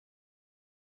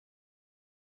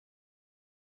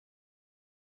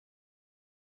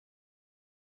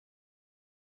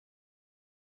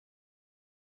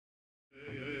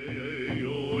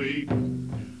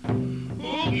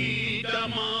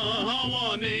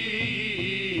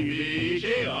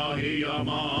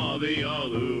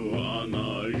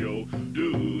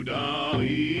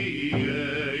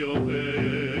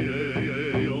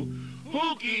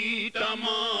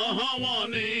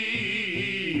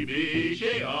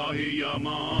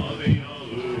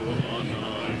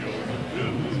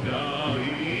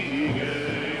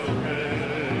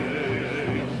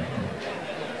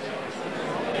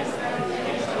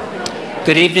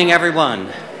Good evening,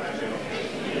 everyone.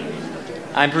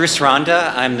 I'm Bruce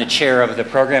Ronda. I'm the chair of the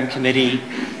program committee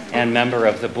and member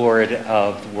of the board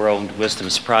of the World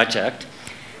Wisdoms Project.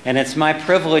 And it's my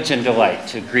privilege and delight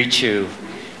to greet you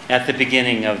at the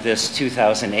beginning of this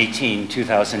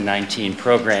 2018-2019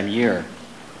 program year.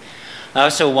 I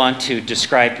also want to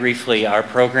describe briefly our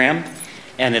program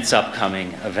and its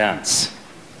upcoming events.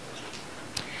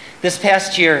 This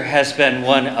past year has been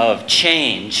one of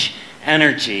change,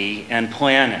 energy, and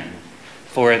planning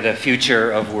for the future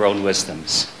of World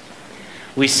Wisdoms.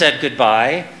 We said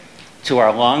goodbye to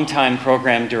our longtime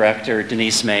program director,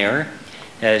 Denise Mayer,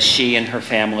 as she and her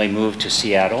family moved to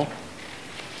Seattle.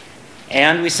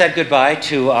 And we said goodbye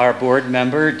to our board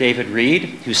member, David Reed,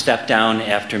 who stepped down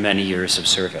after many years of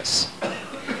service.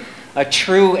 A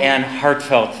true and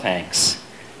heartfelt thanks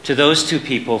to those two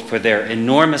people for their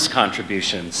enormous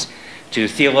contributions to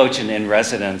Theologian in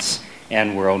Residence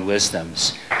and World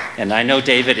Wisdoms. And I know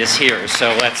David is here, so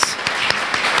let's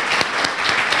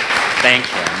thank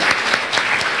him.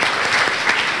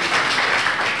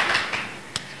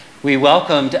 We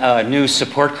welcomed a new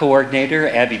support coordinator,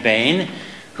 Abby Bain,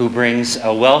 who brings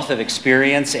a wealth of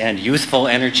experience and youthful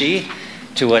energy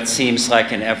to what seems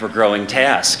like an ever-growing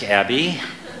task. Abby?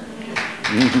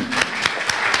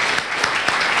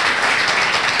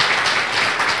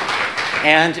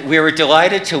 And we were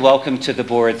delighted to welcome to the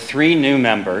board 3 new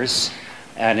members,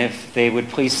 and if they would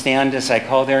please stand as I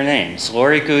call their names.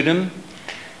 Lori Gudem,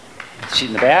 she's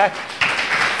in the back.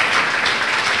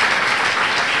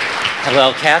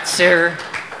 Hillel Katzer,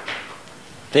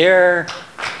 there.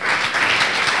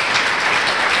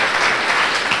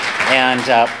 And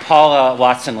Paula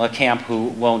Watson-LeCamp, who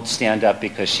won't stand up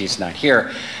because she's not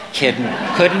here,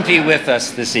 couldn't be with us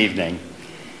this evening.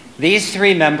 These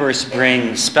 3 members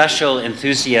bring special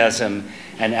enthusiasm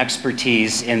and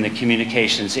expertise in the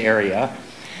communications area,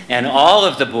 and all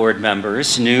of the board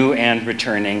members, new and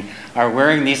returning, are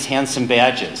wearing these handsome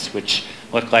badges, which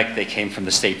look like they came from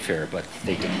the State Fair, but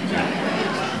they didn't.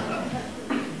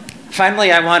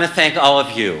 Finally, I want to thank all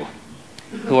of you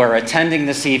who are attending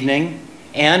this evening,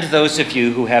 and those of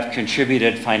you who have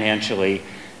contributed financially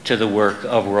to the work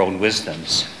of World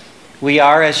Wisdoms. We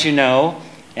are, as you know,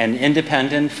 an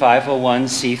independent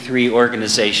 501c3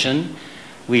 organization.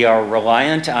 We are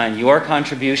reliant on your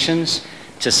contributions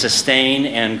to sustain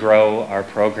and grow our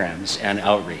programs and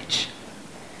outreach.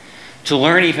 To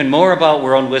learn even more about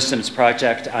World Wisdoms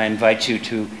Project, I invite you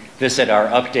to visit our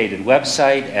updated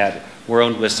website at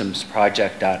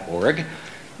worldwisdomsproject.org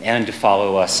and to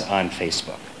follow us on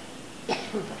Facebook.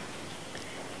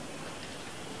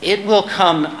 It will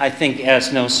come, I think,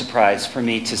 as no surprise for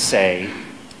me to say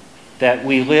that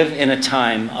we live in a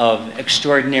time of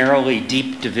extraordinarily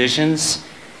deep divisions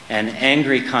and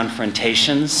angry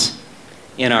confrontations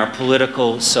in our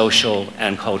political, social,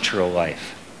 and cultural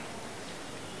life.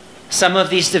 Some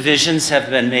of these divisions have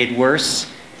been made worse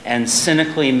and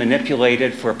cynically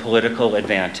manipulated for political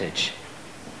advantage.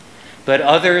 But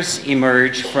others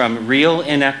emerge from real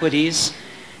inequities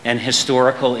and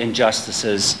historical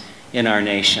injustices in our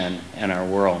nation and our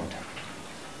world.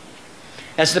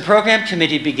 As the program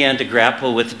committee began to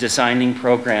grapple with designing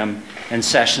program and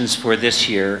sessions for this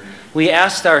year, we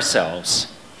asked ourselves,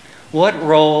 what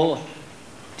role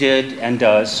did and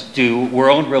do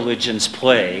world religions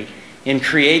play in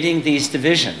creating these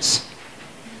divisions?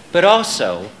 But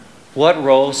also, what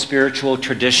role spiritual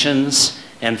traditions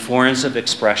and forms of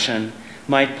expression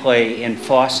might play in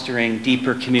fostering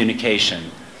deeper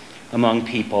communication among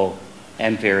people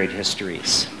and varied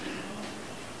histories.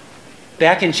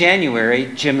 Back in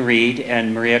January, Jim Reed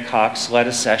and Maria Cox led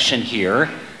a session here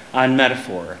on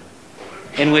metaphor,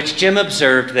 in which Jim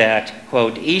observed that,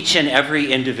 quote, each and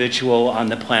every individual on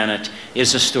the planet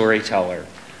is a storyteller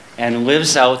and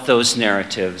lives out those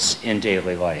narratives in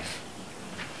daily life.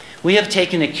 We have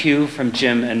taken a cue from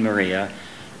Jim and Maria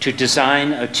to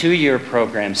design a 2-year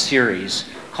program series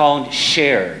called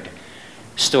Shared,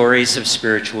 Stories of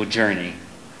Spiritual Journey.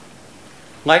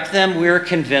 Like them, we're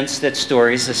convinced that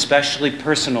stories, especially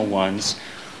personal ones,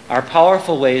 are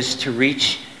powerful ways to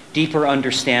reach deeper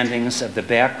understandings of the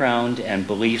background and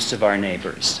beliefs of our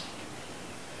neighbors.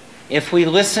 If we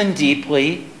listen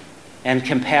deeply and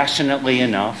compassionately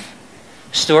enough,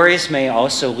 Stories may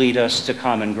also lead us to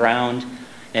common ground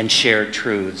and shared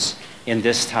truths in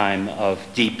this time of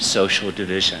deep social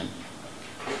division.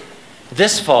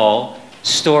 This fall,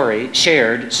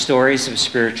 Shared Stories of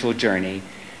Spiritual Journey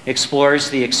explores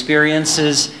the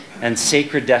experiences and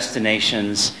sacred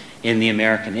destinations in the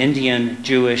American Indian,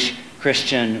 Jewish,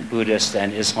 Christian, Buddhist,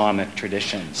 and Islamic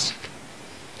traditions.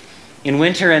 In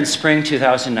winter and spring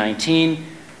 2019,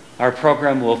 our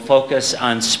program will focus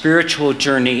on spiritual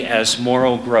journey as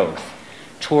moral growth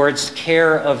towards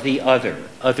care of the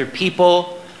other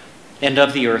people, and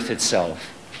of the earth itself,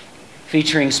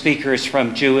 featuring speakers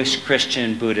from Jewish,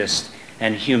 Christian, Buddhist,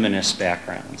 and humanist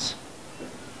backgrounds.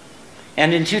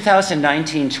 And in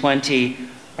 2019-20,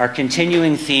 our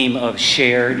continuing theme of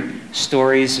Shared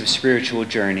Stories of Spiritual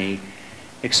Journey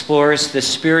explores the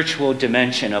spiritual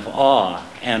dimension of awe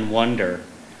and wonder,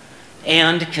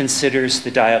 and considers the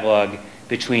dialogue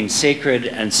between sacred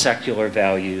and secular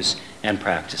values and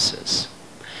practices.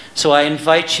 So I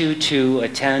invite you to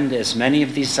attend as many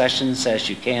of these sessions as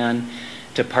you can,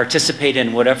 to participate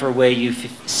in whatever way you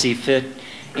see fit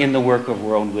in the work of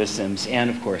World Wisdoms, and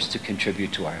of course to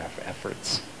contribute to our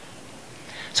efforts.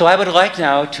 So I would like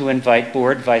now to invite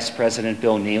Board Vice President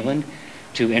Bill Nealon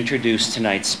to introduce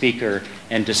tonight's speaker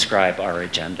and describe our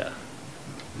agenda.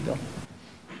 Bill.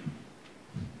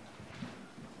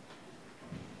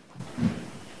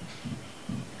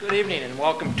 Good evening and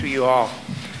welcome to you all.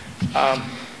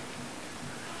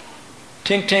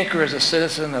 Tink Tinker is a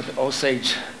citizen of the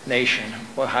Osage Nation.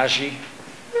 Wazhazhe,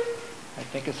 I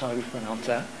think is how you pronounce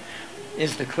that,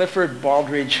 is the Clifford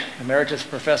Baldridge Emeritus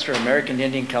Professor of American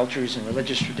Indian Cultures and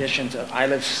Religious Traditions at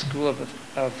Iliff School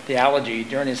of Theology.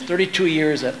 During his 32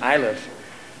 years at Iliff,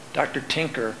 Dr.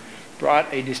 Tinker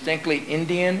brought a distinctly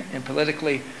Indian and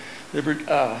politically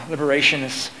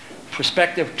liberationist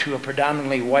perspective to a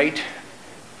predominantly white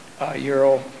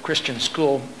Euro-Christian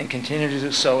school, and continued to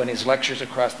do so in his lectures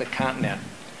across the continent.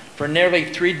 For nearly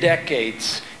 3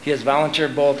 decades, he has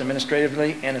volunteered both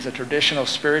administratively and as a traditional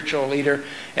spiritual leader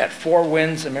at Four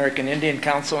Winds American Indian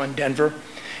Council in Denver,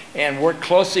 and worked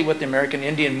closely with the American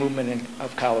Indian movement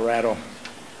of Colorado.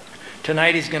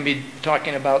 Tonight he's going to be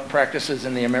talking about practices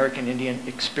in the American Indian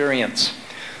experience.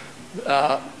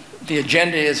 The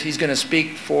agenda is he's going to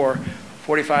speak for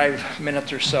 45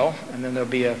 minutes or so, and then there'll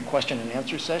be a question and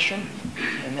answer session,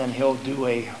 and then he'll do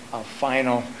a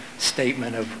final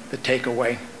statement of the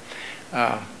takeaway.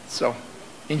 So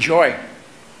enjoy.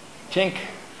 Tink,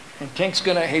 and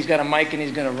he's got a mic and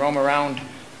he's gonna roam around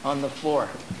on the floor.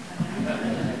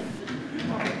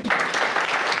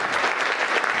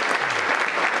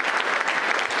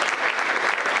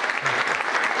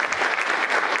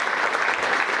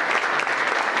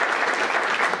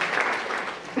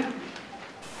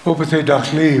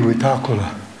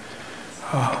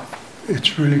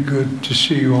 It's really good to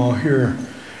see you all here,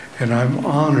 and I'm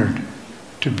honored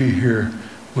to be here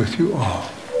with you all.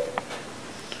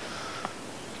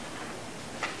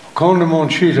 Konde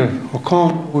monchita,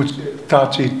 okon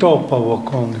utati topa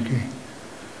wakondiki.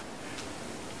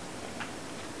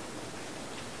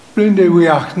 Blinde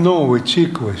wiach no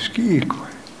wichikwe skiikwe.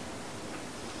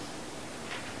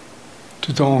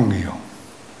 Tudongio.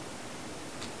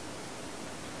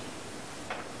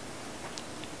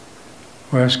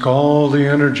 We ask all the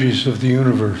energies of the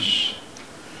universe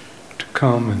to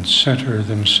come and center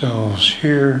themselves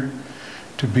here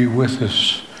to be with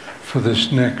us for this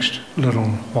next little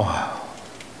while.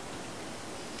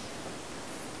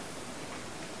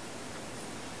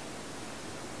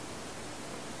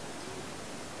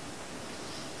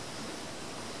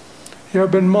 You know,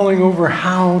 I've been mulling over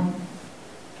how to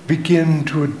begin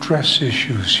to address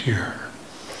issues here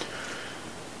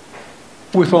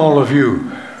with all of you.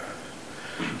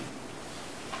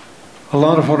 A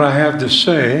lot of what I have to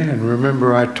say, and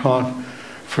remember I taught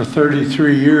for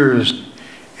 33 years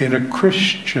in a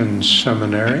Christian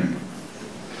seminary,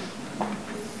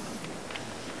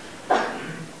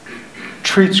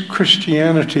 treats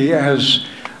Christianity as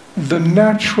the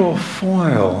natural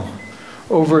foil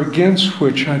over against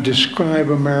which I describe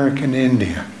American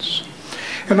Indians.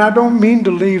 And I don't mean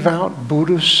to leave out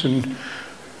Buddhists and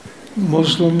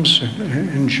Muslims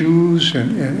and Jews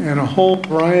and a whole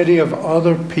variety of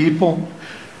other people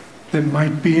that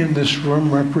might be in this room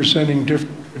representing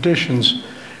different traditions.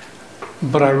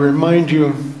 But I remind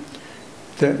you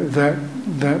that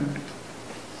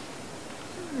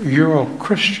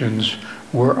Euro-Christians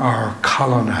were our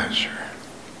colonizer.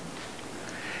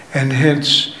 And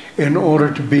hence, in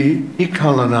order to be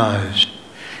decolonized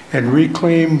and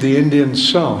reclaim the Indian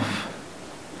self,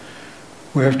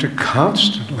 we have to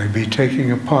constantly be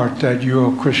taking apart that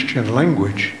Euro-Christian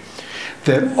language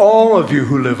that all of you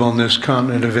who live on this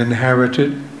continent have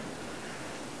inherited.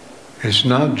 It's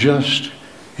not just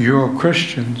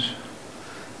Euro-Christians,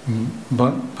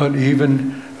 but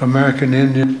even American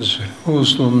Indians,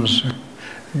 Muslims,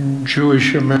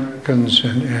 Jewish Americans,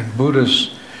 and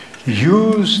Buddhists.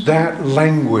 Use that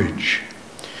language.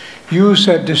 Use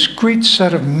that discrete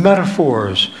set of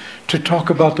metaphors to talk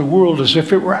about the world as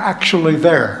if it were actually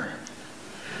there,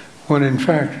 when in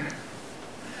fact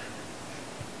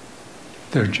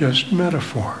they're just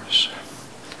metaphors.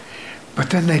 But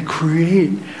then they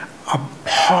create a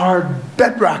hard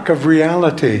bedrock of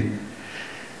reality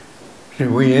that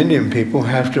we Indian people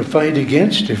have to fight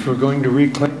against if we're going to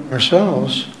reclaim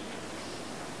ourselves.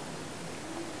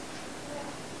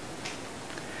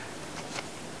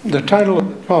 The title of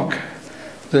the talk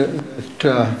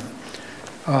that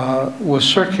was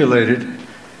circulated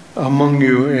among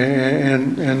you,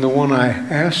 and the one I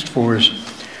asked for, is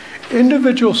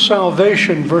Individual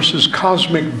Salvation versus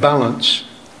Cosmic Balance,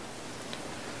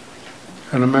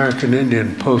 an American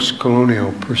Indian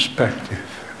post-colonial perspective.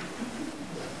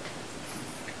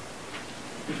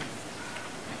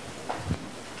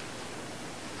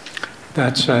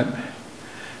 That's that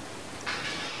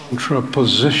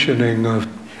contrapositioning of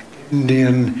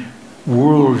Indian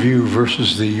worldview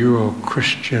versus the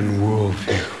Euro-Christian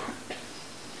worldview.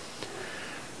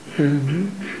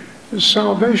 And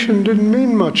salvation didn't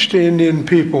mean much to Indian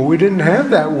people. We didn't have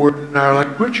that word in our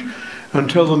language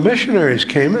until the missionaries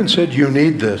came and said, you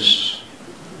need this.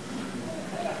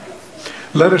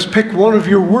 Let us pick one of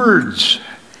your words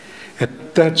and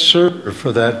let that serve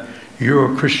for that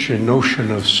Euro-Christian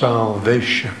notion of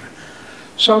salvation.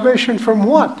 Salvation from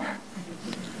what?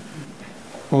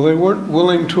 Well, they weren't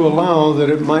willing to allow that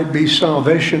it might be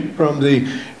salvation from the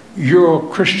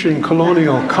Euro-Christian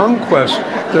colonial conquest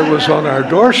that was on our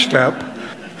doorstep.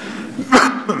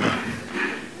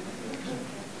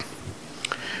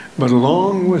 But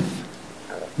along with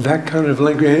that kind of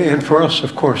language, and for us,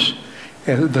 of course,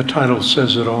 the title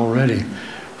says it already,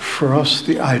 for us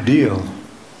the ideal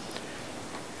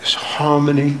is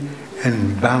harmony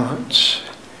and balance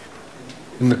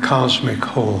in the cosmic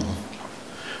whole.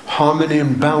 Harmony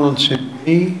and balance in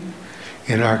me,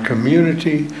 in our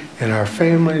community, in our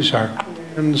families, our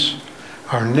clans,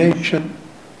 our nation,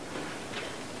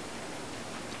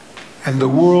 and the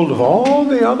world of all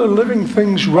the other living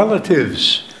things,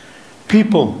 relatives,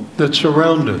 people that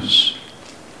surround us.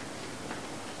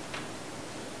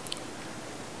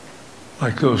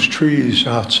 Like those trees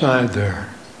outside there,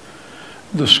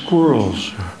 the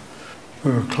squirrels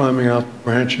who are climbing out the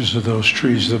branches of those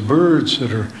trees, the birds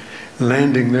that are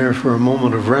landing there for a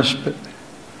moment of respite.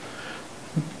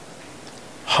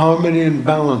 Harmony and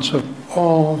balance of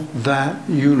all that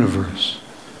universe.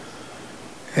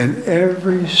 And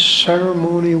every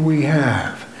ceremony we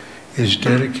have is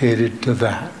dedicated to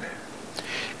that.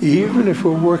 Even if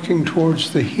we're working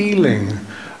towards the healing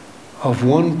of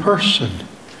one person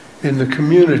in the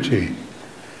community,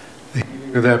 the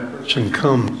healing of that person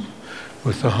comes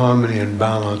with the harmony and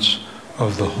balance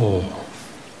of the whole.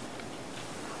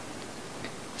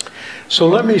 So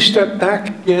let me step back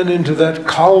again into that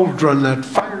cauldron, that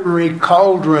fiery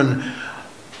cauldron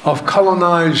of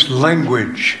colonized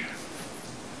language,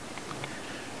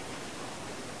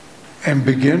 and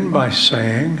begin by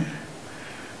saying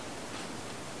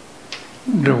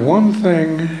the one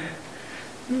thing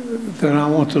that I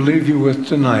want to leave you with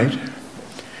tonight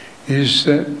is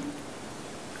that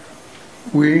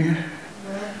we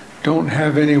don't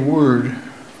have any word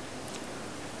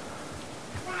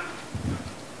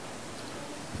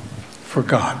for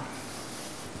God.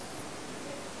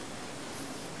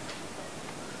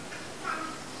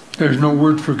 There's no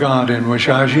word for God in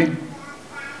Wazhazhe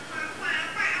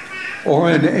or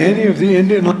in any of the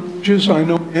Indian languages I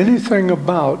know anything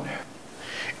about,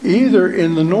 either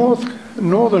in the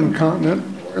northern continent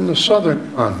or in the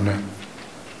southern continent.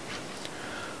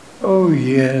 Oh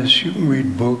yes, you can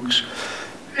read books,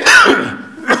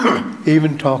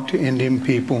 even talk to Indian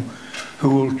people who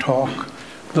will talk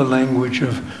the language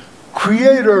of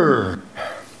Creator.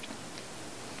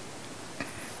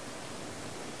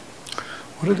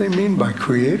 What do they mean by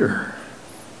Creator?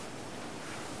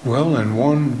 Well, in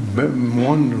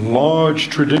one large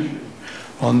tradition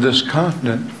on this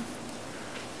continent,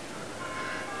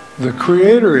 the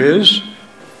Creator is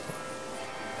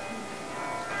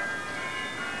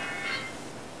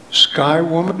Sky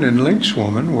Woman and Lynx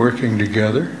Woman working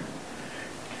together,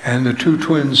 and the two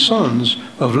twin sons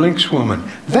of Lynx Woman.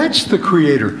 That's the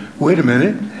Creator. Wait a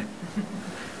minute.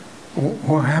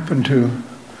 What happened to,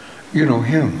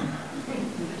 him?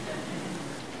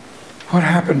 What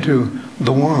happened to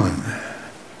the one?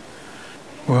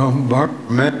 Well,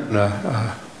 Barbara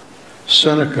met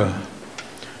Seneca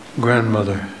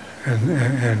grandmother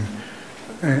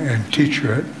and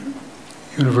teacher at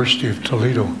University of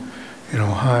Toledo in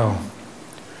Ohio,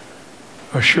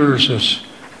 assures us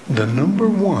the number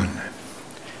one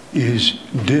is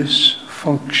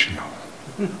dysfunctional.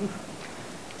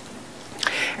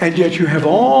 And yet you have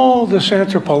all this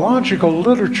anthropological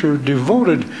literature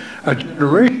devoted a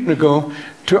generation ago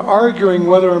to arguing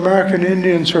whether American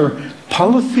Indians are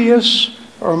polytheists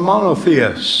or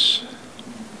monotheists.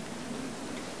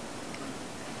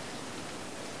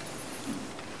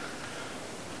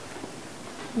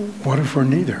 What if we're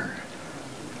neither?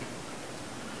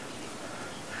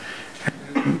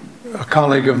 A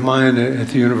colleague of mine at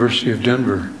the University of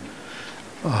Denver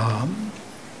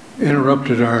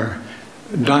interrupted our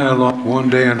dialogue one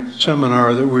day in a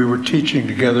seminar that we were teaching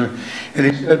together, and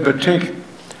he said, "But Tink,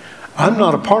 I'm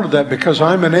not a part of that because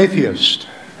I'm an atheist."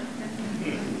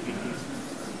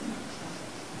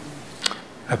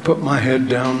 I put my head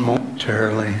down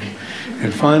momentarily,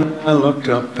 and finally I looked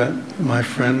up at my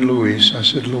friend Luis. I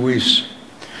said, "Luis,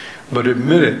 but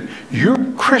admit it, you're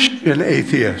a Christian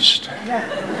atheist."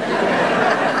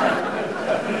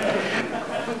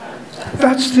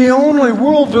 That's the only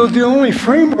worldview, the only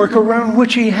framework around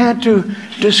which he had to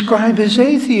describe his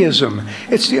atheism.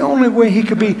 It's the only way he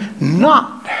could be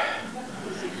not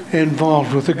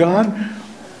involved with the God,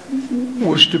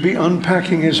 was to be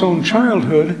unpacking his own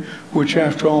childhood, which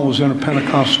after all was in a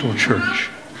Pentecostal church.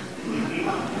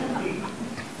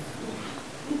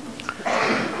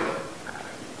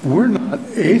 We're not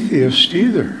atheists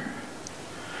either.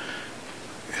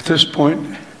 At this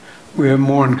point, we have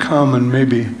more in common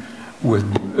maybe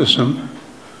with Buddhism,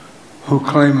 who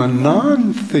claim a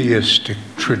non-theistic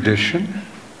tradition.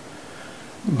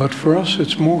 But for us,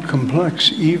 it's more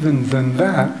complex even than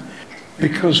that,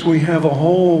 because we have a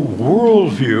whole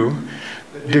worldview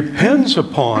that depends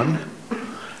upon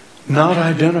not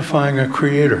identifying a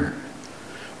creator.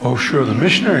 Oh, sure, the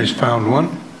missionaries found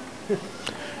one.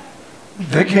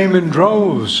 They came in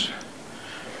droves,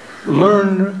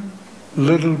 learned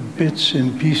little bits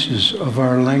and pieces of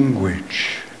our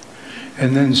language,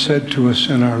 and then said to us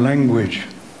in our language,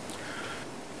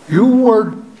 "You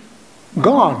word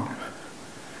God.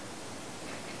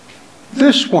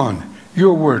 This one,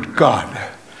 your word God."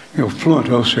 You're fluent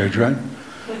Osage, right?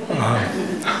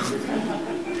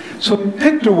 So they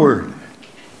picked a word.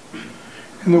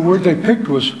 And the word they picked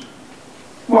was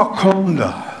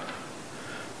Wakanda.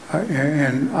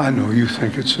 And I know you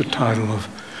think it's the title of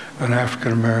an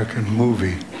African-American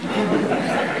movie.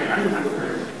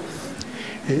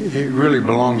 It really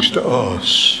belongs to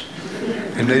us.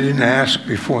 And they didn't ask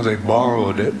before they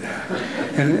borrowed it.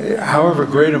 And however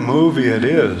great a movie it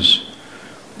is,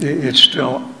 it's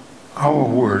still our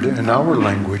word and our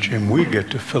language, and we get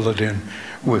to fill it in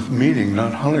with meaning,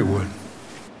 not Hollywood.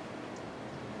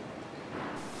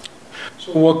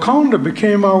 So Wakanda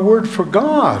became our word for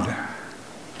God.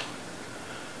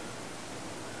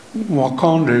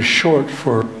 Wakanda is short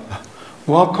for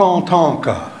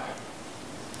Wakantanka.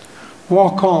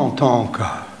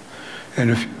 Wakantanka.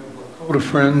 And if you go to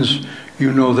friends,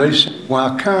 you know they say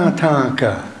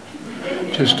Wakantanka.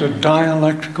 Just a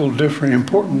dialectical difference,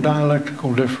 important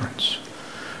dialectical difference.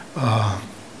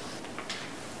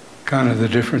 Kind of the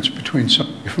difference between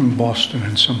somebody from Boston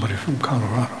and somebody from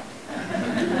Colorado.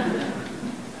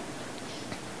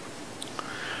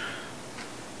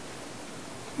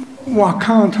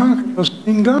 Wakantanka doesn't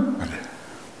mean God.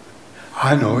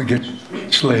 I know it gets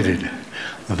translated,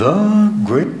 the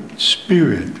Great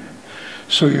Spirit.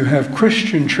 So you have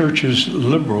Christian churches,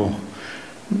 liberal,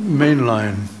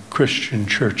 mainline Christian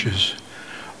churches,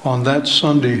 on that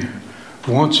Sunday,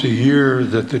 once a year,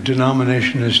 that the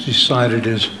denomination has decided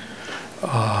is,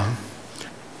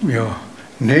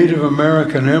 Native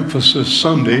American Emphasis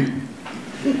Sunday.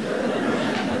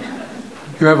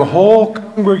 You have a whole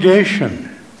congregation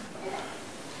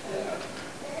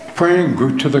praying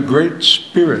to the Great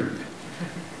Spirit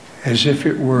as if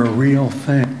it were a real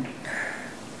thing.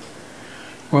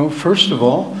 Well, first of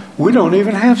all, we don't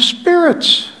even have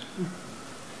spirits,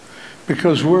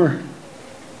 because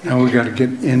now we got to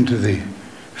get into the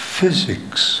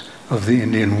physics of the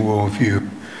Indian worldview.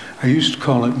 I used to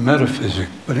call it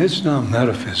metaphysics, but it's not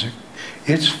metaphysics,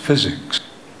 it's physics.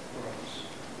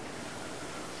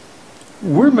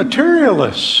 We're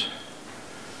materialists.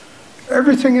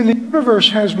 Everything in the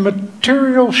universe has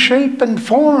material shape and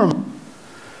form.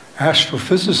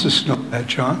 Astrophysicists know that,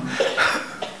 John.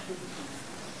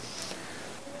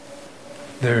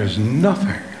 There is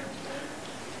nothing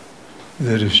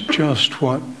that is just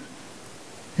what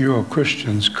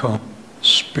Euro-Christians call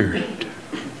spirit.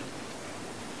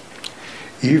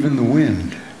 Even the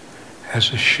wind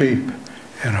has a shape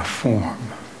and a form.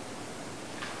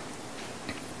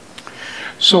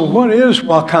 So what is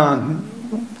Wakantanka?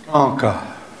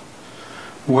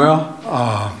 Well,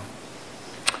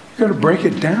 you've got to break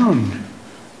it down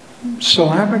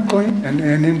syllabically and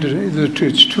into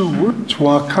its two words.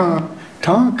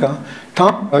 Wakantanka.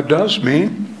 Tanka does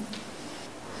mean,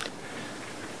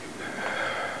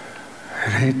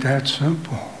 it ain't that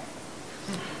simple.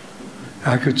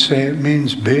 I could say it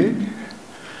means big,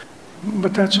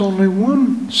 but that's only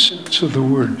one sense of the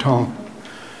word Tonka.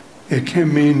 It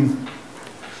can mean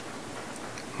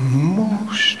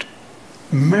most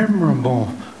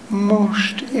memorable,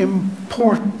 most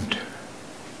important.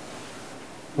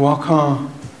 Waka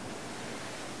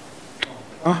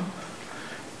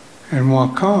and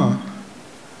Waka,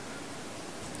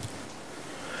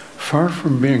 far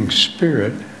from being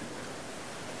spirit,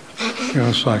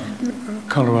 it's like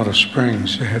Colorado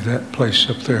Springs. They have that place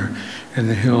up there in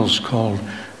the hills called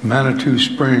Manitou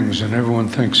Springs, and everyone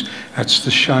thinks that's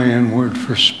the Cheyenne word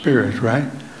for spirit, right?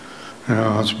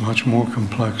 No, it's much more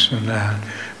complex than that,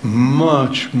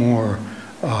 much more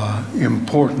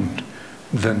important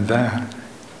than that.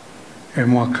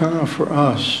 And Wakana for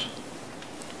us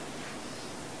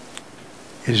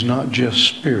is not just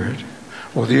spirit.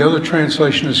 Or the other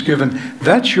translation is given,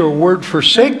 that's your word for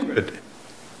sacred.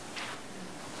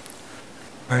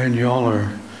 And y'all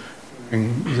are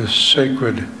doing this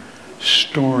sacred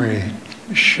story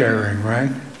sharing,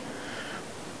 right?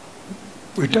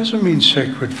 It doesn't mean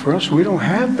sacred for us. We don't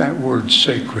have that word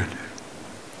sacred.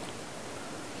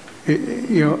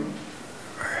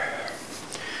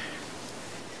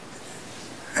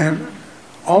 And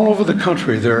all over the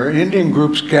country, there are Indian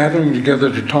groups gathering together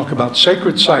to talk about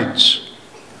sacred sites.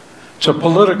 It's a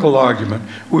political argument.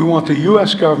 We want the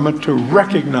U.S. government to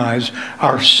recognize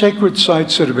our sacred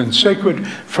sites that have been sacred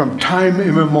from time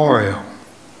immemorial.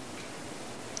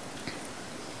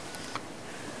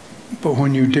 But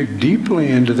when you dig deeply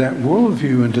into that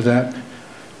worldview, into that,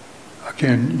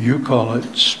 again, you call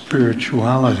it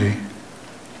spirituality.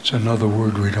 It's another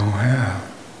word we don't have.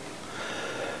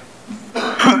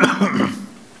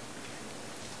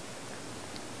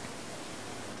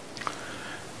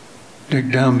 Dig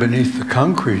down beneath the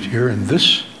concrete here, and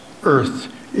this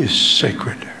earth is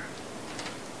sacred.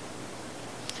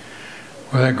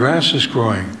 Where that grass is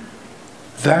growing,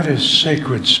 that is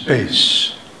sacred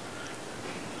space.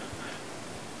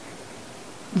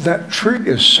 That tree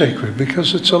is sacred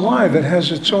because it's alive. It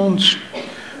has its own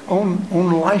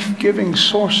life-giving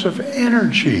source of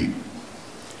energy.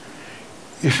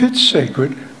 If it's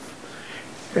sacred,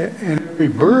 and every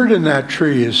bird in that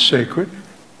tree is sacred,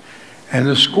 and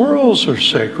the squirrels are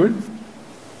sacred,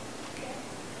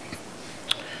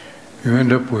 you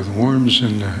end up with worms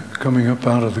coming up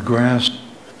out of the grass.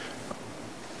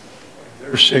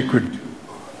 They're sacred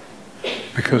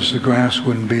because the grass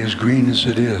wouldn't be as green as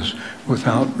it is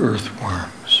without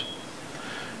earthworms.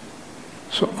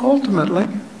 So ultimately,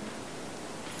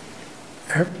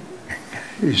 everything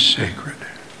is sacred.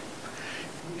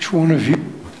 Each one of you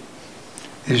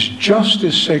is just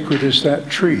as sacred as that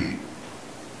tree.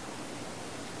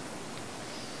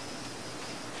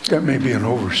 That may be an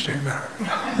overstatement.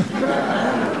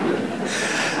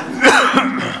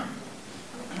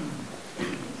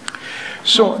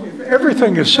 So if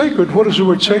everything is sacred, what does the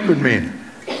word sacred mean?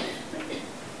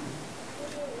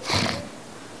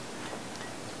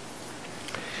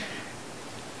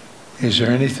 Is there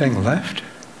anything left?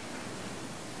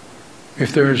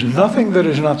 If there is nothing that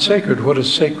is not sacred, what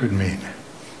does sacred mean?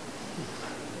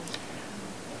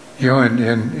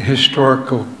 In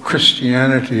historical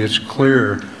Christianity, it's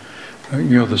clear,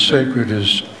 the sacred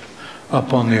is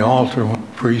up on the altar when the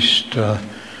priest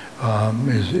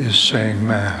is saying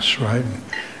Mass, right?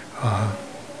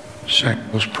 Saying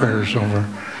those prayers over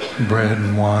bread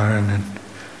and wine.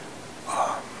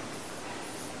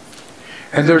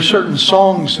 And there are certain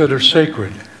songs that are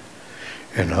sacred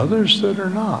and others that are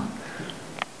not.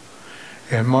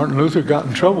 And Martin Luther got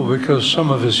in trouble because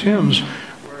some of his hymns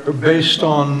were based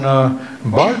on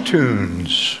bar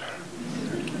tunes.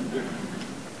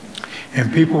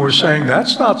 And people were saying,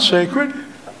 that's not sacred.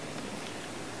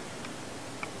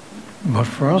 But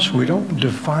for us, we don't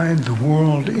divide the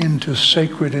world into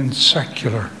sacred and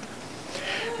secular.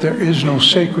 There is no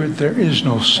sacred, there is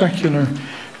no secular.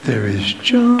 There is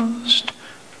just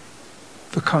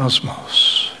the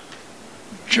cosmos.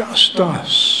 Just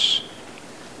us.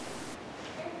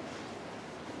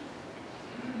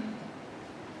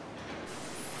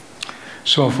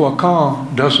 So if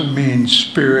Wakan doesn't mean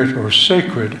spirit or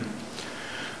sacred,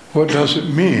 what does it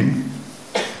mean?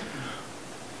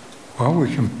 Well,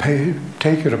 we can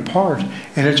take it apart.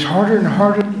 And it's harder and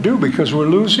harder to do because we're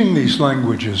losing these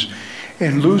languages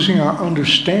and losing our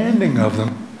understanding of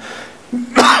them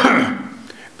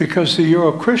because the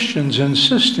Euro-Christians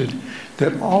insisted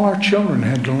that all our children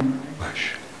had to learn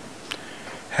English,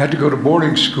 had to go to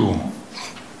boarding school.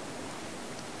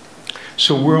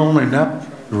 So we're only now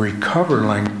trying to recover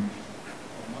language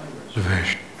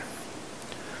reservation.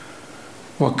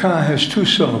 Waka has two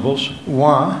syllables.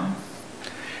 Wa,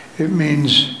 it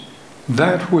means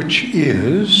that which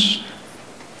is,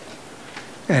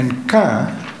 and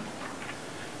ka,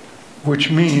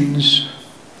 which means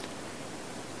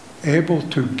able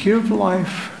to give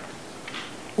life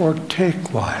or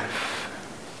take life.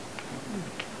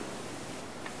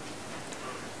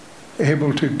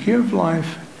 Able to give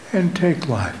life and take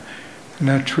life. And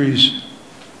that tree's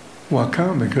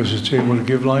waka because it's able to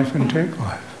give life and take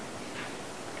life.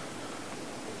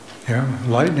 Yeah,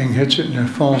 lightning hits it and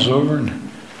it falls over and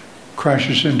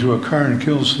crashes into a car and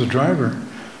kills the driver.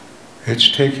 It's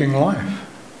taking life.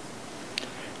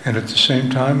 And at the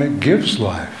same time it gives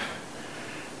life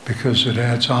because it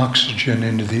adds oxygen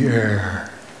into the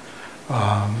air.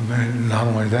 And not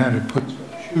only that, it puts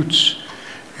shoots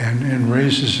and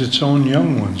raises its own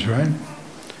young ones, right?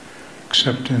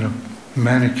 Except in a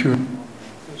manicure,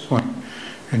 this one,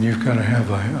 and you've got to have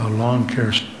a lawn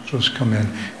care specialist come in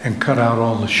and cut out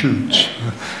all the shoots.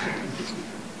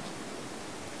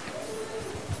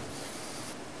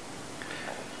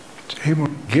 It's able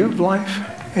to give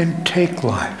life and take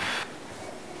life.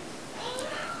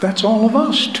 That's all of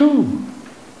us too.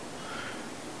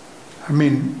 I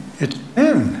mean, it's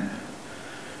men.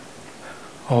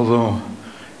 Although,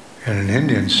 in an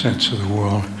Indian sense of the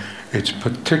world, it's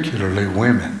particularly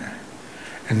women.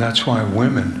 And that's why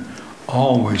women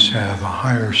always have a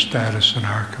higher status in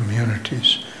our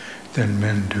communities than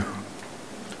men do.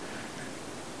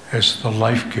 As the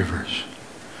life givers.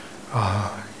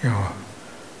 You know,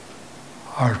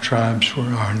 our tribes,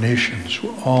 our nations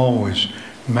were always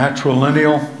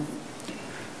matrilineal,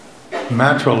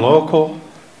 matrilocal,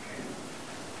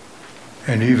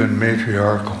 and even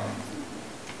matriarchal.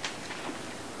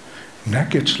 And that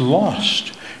gets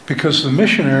lost because the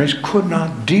missionaries could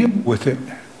not deal with it.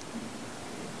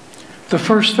 The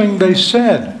first thing they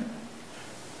said,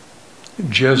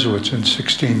 Jesuits in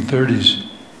 1630s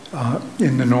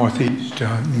in the Northeast,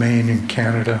 Maine and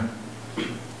Canada,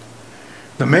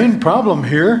 the main problem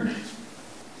here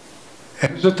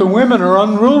is that the women are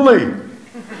unruly.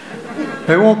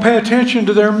 They won't pay attention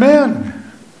to their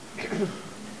men.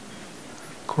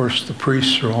 Of course, the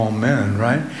priests are all men,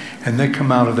 right? And they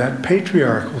come out of that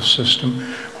patriarchal system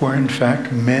where, in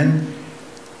fact, men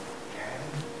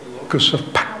have the locus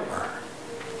of power.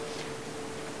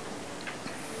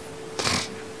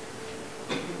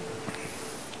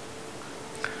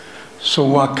 So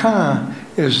waka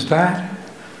is that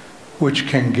which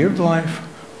can give life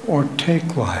or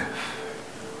take life.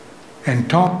 And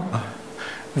taka,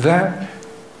 that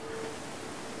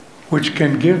which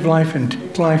can give life and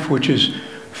take life, which is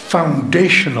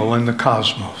foundational in the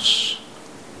cosmos.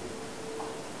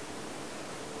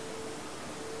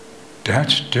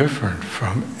 That's different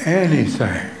from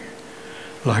anything.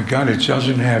 Like God, it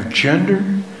doesn't have gender.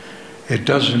 It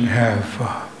doesn't have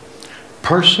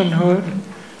personhood.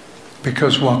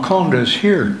 Because Wakonda is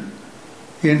here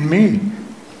in me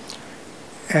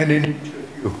and in each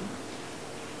of you.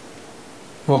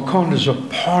 Wakonda is a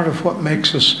part of what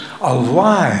makes us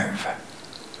alive,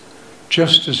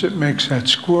 just as it makes that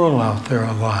squirrel out there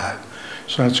alive.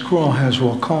 So that squirrel has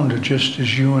Wakonda just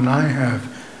as you and I have.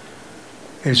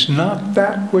 It's not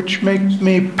that which makes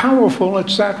me powerful,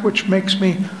 it's that which makes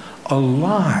me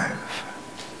alive.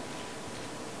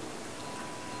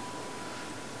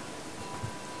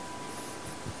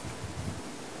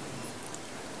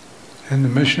 And the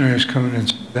missionaries come in and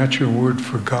say, that's your word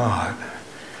for God.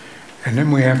 And then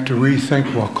we have to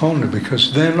rethink Wakonda,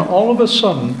 because then all of a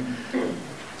sudden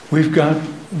we've got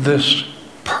this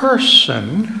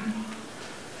person,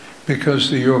 because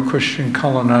the Euro-Christian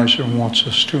colonizer wants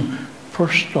us to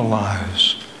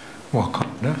personalize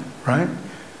Wakonda, right?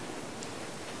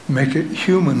 Make it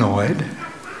humanoid,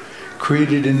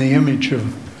 created in the image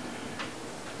of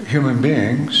human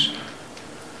beings.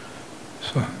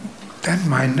 So then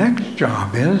my next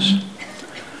job is,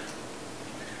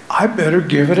 I better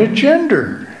give it a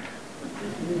gender.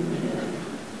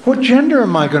 What gender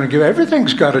am I going to give?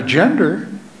 Everything's got a gender.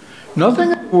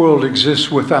 Nothing in the world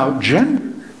exists without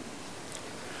gender.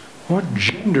 What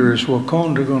gender is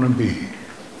Wakonda going to be?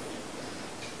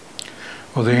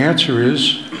 Well, the answer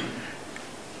is,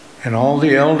 and all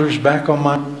the elders back on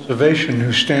my reservation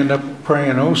who stand up and pray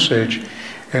in Osage,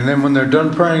 And then when they're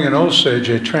done praying in Osage,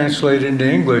 they translate into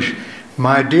English,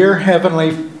 "My dear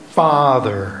Heavenly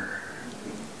Father,"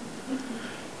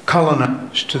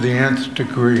 colonized to the nth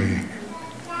degree,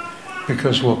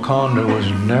 because Wakanda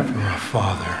was never a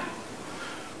father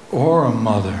or a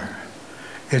mother.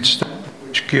 It's that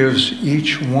which gives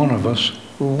each one of us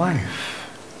life.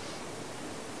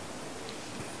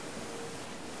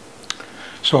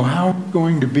 So how are we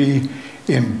going to be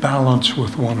in balance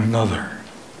with one another?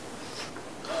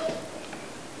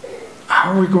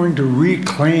 How are we going to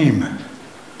reclaim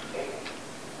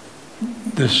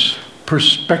this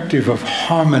perspective of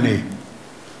harmony?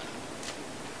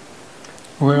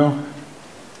 Well,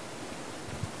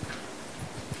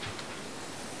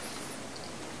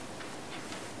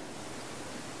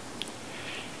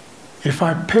 if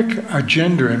I pick a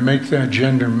gender and make that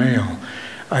gender male,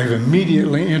 I've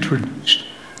immediately introduced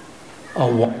a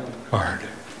wild card.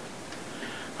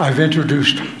 I've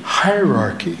introduced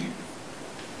hierarchy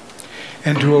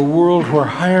into a world where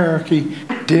hierarchy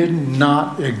did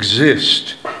not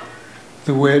exist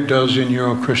the way it does in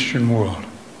your Christian world.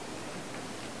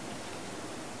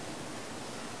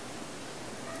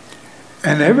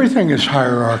 And everything is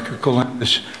hierarchical in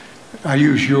this. I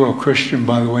use Euro-Christian,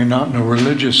 by the way, not in a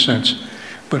religious sense,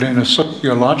 but in a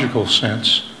sociological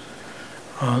sense.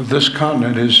 This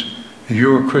continent is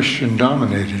Euro-Christian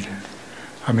dominated.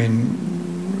 I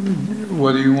mean,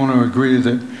 whether you want to agree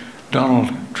that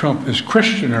Donald Trump is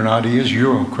Christian or not, he is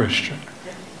Euro-Christian.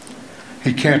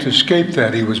 He can't escape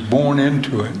that. He was born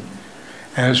into it,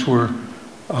 as were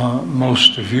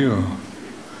most of you.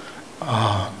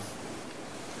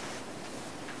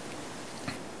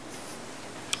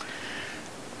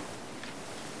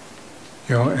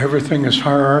 You know, everything is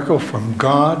hierarchical, from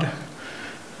God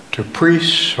to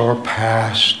priests or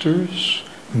pastors,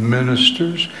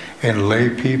 ministers, and lay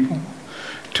people,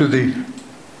 to the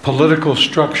political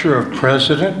structure of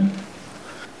president,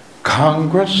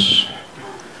 Congress,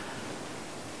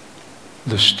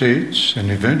 the states,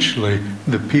 and eventually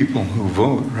the people who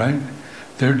vote, right?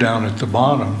 They're down at the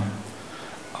bottom.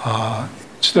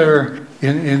 It's there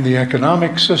in the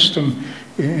economic system,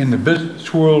 in the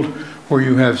business world, where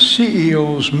you have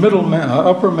CEOs,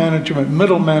 upper management,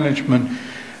 middle management,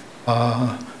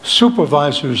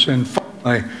 supervisors, and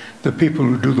finally the people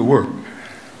who do the work,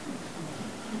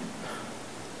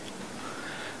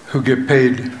 who get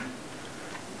paid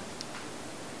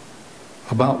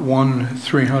about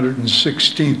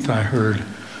 1/316th, I heard,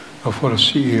 of what a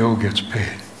CEO gets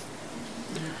paid.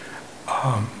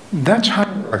 That's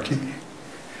hierarchy.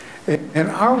 And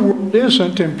our world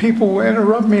isn't, and people will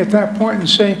interrupt me at that point and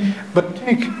say, "But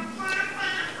Tink,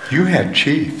 you had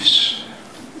chiefs."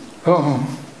 Oh,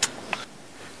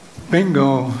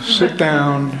 bingo, sit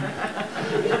down,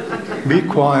 be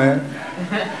quiet.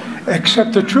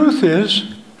 Except the truth is,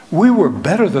 we were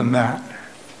better than that.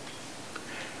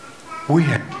 We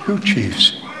had 2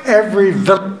 chiefs, every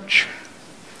village.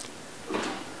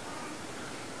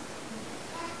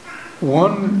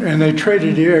 One, and they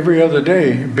traded you every other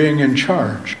day, being in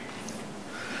charge.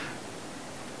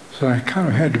 So I kind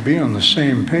of had to be on the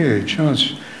same page. You know,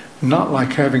 it's not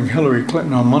like having Hillary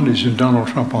Clinton on Mondays and Donald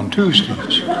Trump on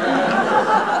Tuesdays.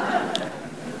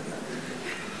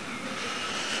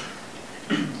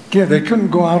 Yeah, they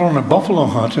couldn't go out on a buffalo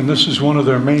hunt, and this is one of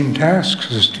their main tasks,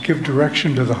 is to give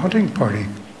direction to the hunting party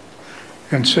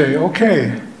and say,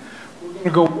 "Okay, we're going to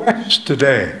go west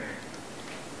today."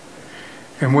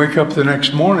 And wake up the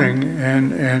next morning,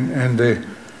 and the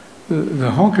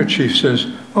Honka chief says,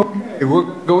 "Okay, we'll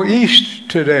go east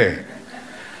today."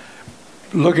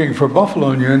 Looking for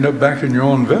buffalo, and you end up back in your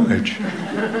own village,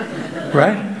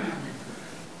 right?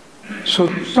 So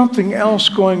there's something else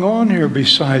going on here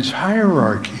besides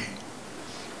hierarchy.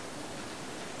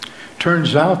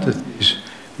 Turns out that these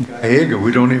Gallega,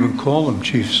 we don't even call them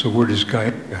chiefs, the word is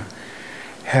Gallega,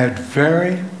 had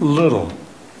very little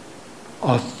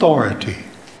authority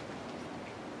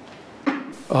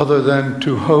other than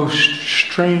to host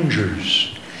strangers,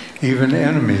 even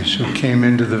enemies who came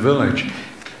into the village,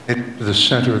 into the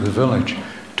center of the village,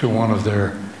 to one of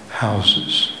their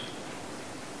houses.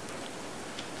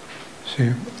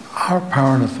 See, our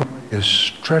power and authority is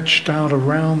stretched out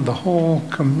around the whole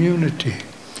community.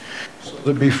 So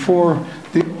that before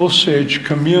the Osage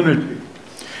community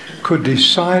could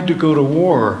decide to go to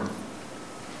war,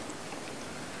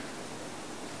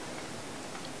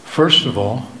 first of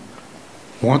all,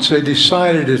 once they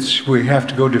decided we have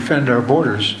to go defend our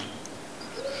borders,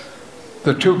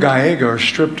 the 2 Gallega are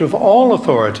stripped of all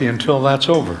authority until that's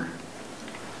over.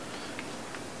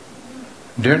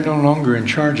 They're no longer in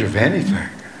charge of anything.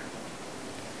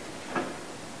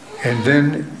 And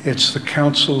then it's the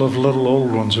council of little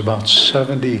old ones, about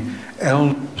 70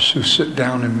 elders who sit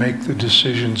down and make the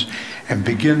decisions and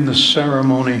begin the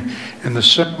ceremony. And the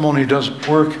ceremony doesn't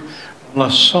work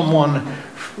unless someone,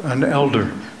 an elder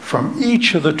from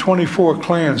each of the 24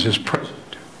 clans is present.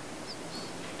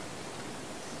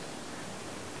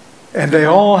 And they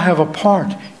all have a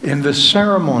part in the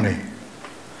ceremony.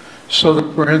 So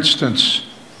that, for instance,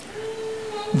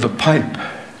 the pipe,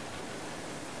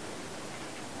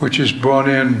 which is brought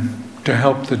in to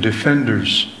help the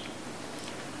defenders,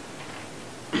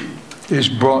 is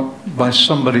brought by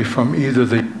somebody from either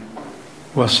the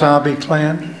Wazhazhe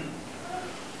clan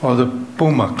or the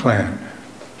Puma clan.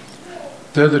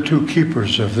 They're the two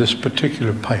keepers of this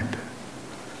particular pipe.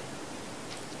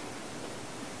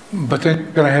 But then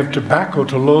you're going to have tobacco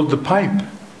to load the pipe.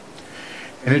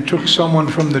 And it took someone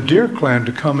from the Deer clan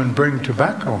to come and bring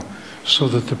tobacco so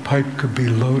that the pipe could be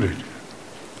loaded.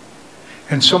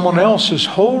 And someone else is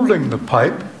holding the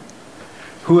pipe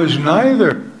who is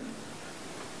neither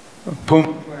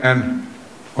Puma clan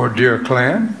or Deer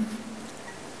clan,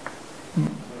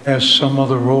 has some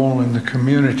other role in the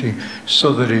community,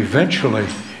 so that eventually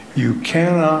you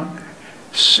cannot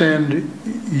send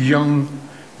young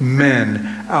men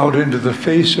out into the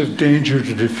face of danger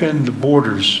to defend the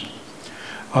borders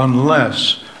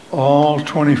unless all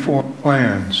 24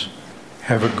 clans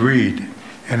have agreed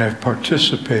and have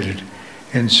participated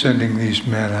in sending these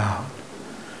men out.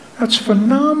 That's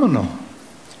phenomenal.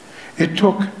 It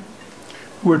took,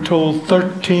 we're told,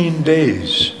 13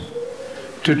 days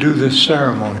to do this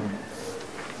ceremony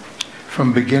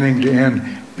from beginning to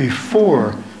end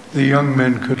before the young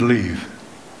men could leave.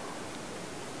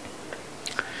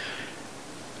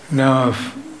 Now,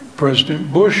 if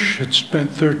President Bush had spent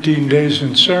 13 days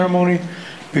in ceremony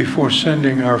before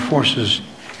sending our forces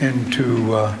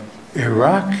into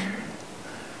Iraq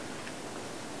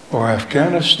or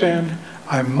Afghanistan,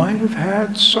 I might have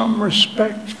had some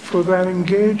respect for that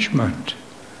engagement.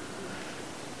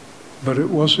 But it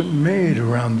wasn't made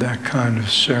around that kind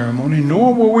of ceremony,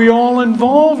 nor were we all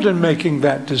involved in making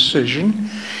that decision.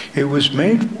 It was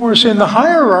made for us in the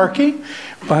hierarchy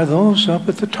by those up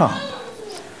at the top.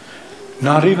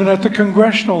 Not even at the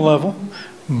congressional level,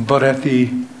 but at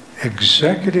the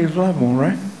executive level,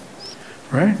 right?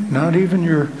 Right? Not even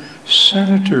your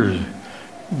senators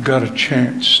got a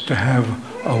chance to have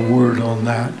a word on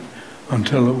that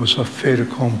until it was a fait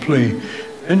accompli.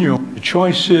 Then the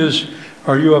choice is,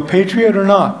 are you a patriot or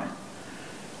not?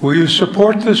 Will you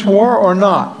support this war or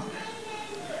not?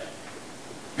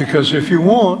 Because if you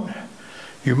won't,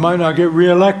 you might not get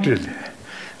reelected.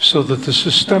 So that the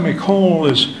systemic whole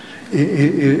is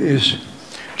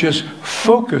just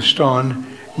focused on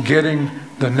getting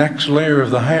the next layer of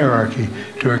the hierarchy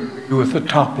to agree with the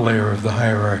top layer of the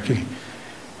hierarchy.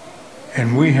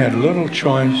 And we had little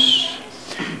choice,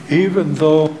 even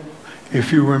though,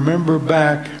 if you remember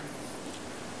back,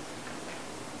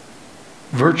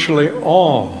 virtually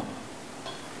all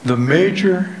the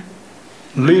major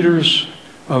leaders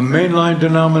of mainline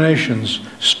denominations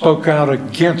spoke out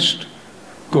against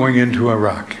going into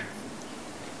Iraq.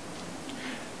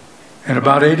 And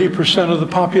about 80% of the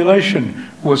population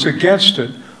was against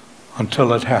it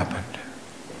until it happened.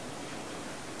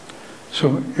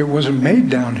 So it wasn't made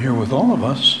down here with all of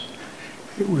us.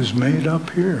 It was made up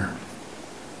here.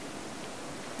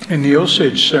 In the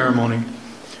Osage ceremony,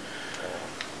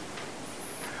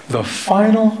 the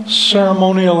final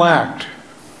ceremonial act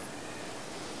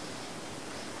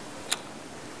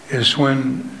is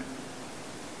when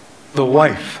the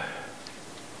wife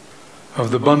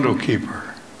of the bundle keeper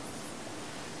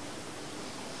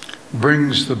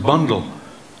brings the bundle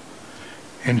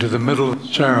into the middle of the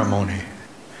ceremony,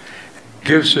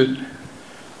 gives it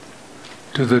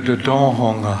to the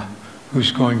Dodonghonga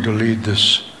who's going to lead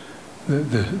this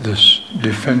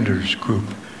defenders group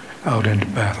out into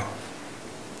battle.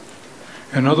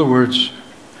 In other words,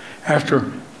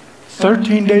 after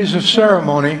 13 days of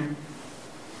ceremony,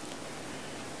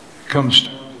 comes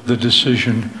the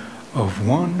decision of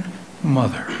one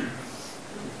mother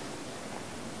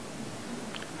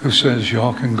who says,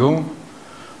 y'all can go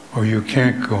or you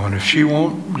can't go. And if she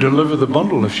won't deliver the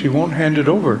bundle, if she won't hand it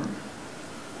over,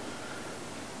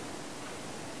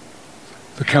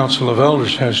 the Council of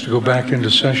Elders has to go back into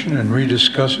session and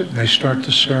rediscuss it, and they start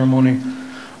the ceremony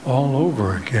all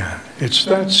over again. It's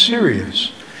that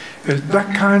serious. It's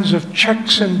that kinds of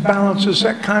checks and balances,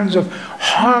 that kinds of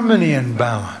harmony and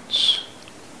balance.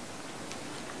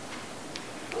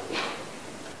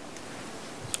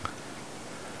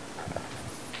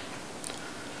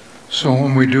 So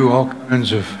when we do all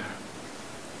kinds of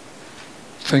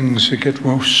things that get so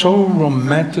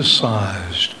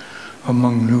romanticized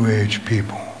among New Age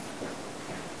people.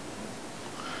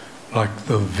 Like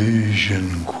the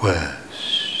Vision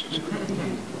Quest.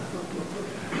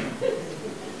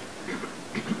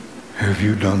 Have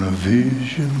you done a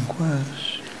Vision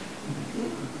Quest?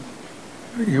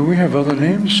 Yeah, we have other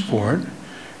names for it,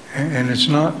 and it's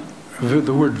not,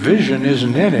 the word vision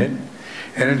isn't in it,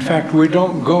 and in fact we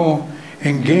don't go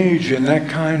engage in that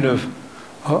kind of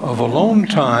alone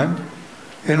time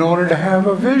in order to have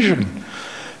a vision.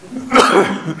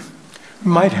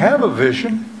 Might have a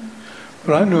vision,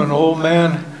 but I knew an old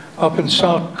man up in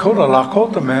South Dakota,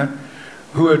 Lakota man,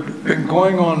 who had been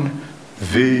going on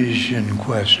Vision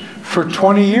Quest for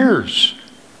 20 years.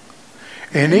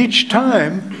 And each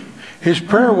time, his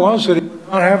prayer was that he would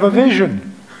not have a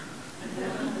vision.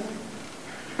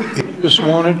 He just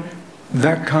wanted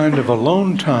that kind of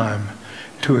alone time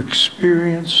to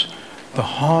experience the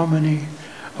harmony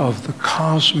of the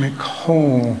cosmic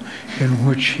whole in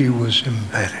which he was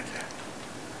embedded.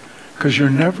 Because you're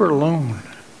never alone.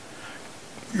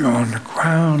 You're on the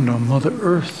ground, on Mother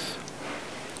Earth.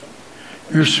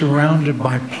 You're surrounded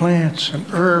by plants and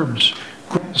herbs,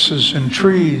 grasses and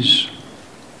trees.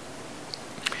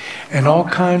 And all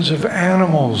kinds of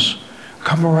animals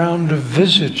come around to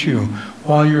visit you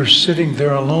while you're sitting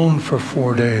there alone for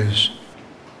 4 days.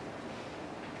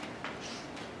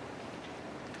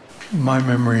 My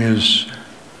memory is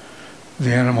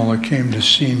the animal that came to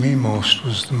see me most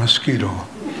was the mosquito.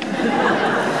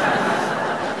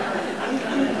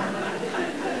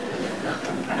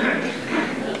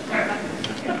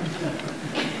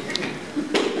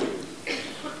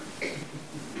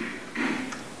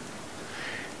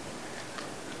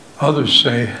 Others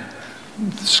say,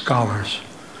 scholars,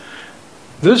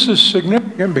 this is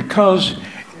significant because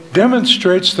it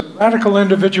demonstrates the radical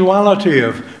individuality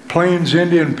of Plains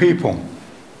Indian people.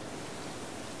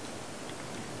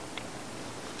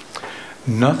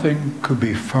 Nothing could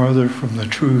be farther from the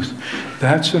truth.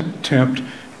 That's an attempt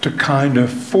to kind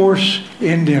of force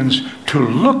Indians to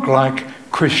look like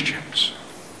Christians.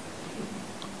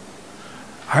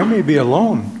 I may be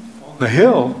alone on the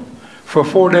hill for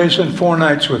 4 days and 4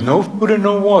 nights with no food and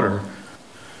no water.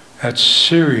 That's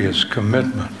serious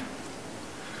commitment.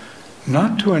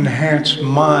 Not to enhance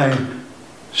my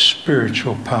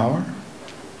spiritual power,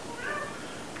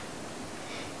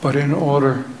 but in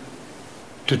order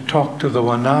to talk to the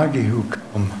Wanagi who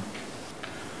come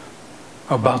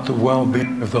about the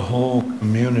well-being of the whole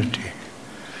community,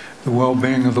 the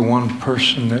well-being of the one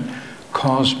person that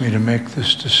caused me to make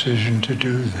this decision to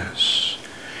do this.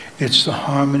 It's the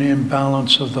harmony and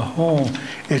balance of the whole.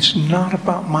 It's not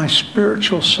about my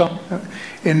spiritual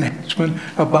self-enhancement,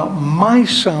 about my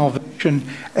salvation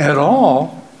at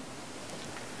all.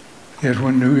 Yet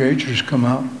when New Agers come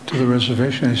out to the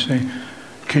reservation, they say,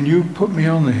 can you put me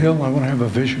on the hill? I want to have a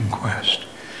vision quest.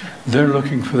 They're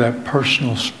looking for that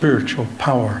personal spiritual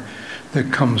power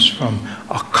that comes from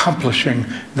accomplishing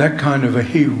that kind of a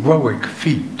heroic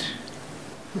feat.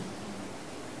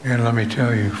 And let me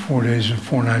tell you, 4 days and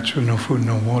 4 nights with no food and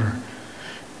no water,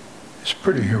 it's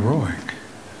pretty heroic.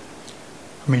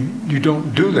 I mean, you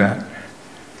don't do that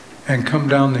and come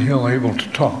down the hill able to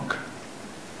talk,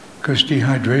 because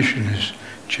dehydration has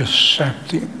just sapped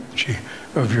the energy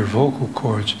of your vocal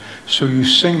cords. So you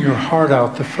sing your heart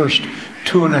out the first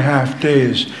 2.5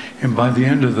 days, and by the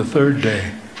end of the 3rd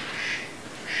day,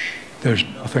 there's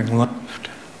nothing left.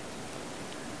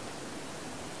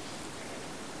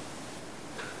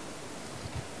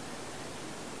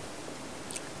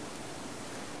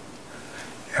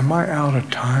 Am I out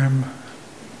of time?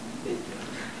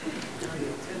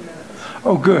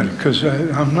 Oh, good, because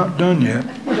I'm not done yet.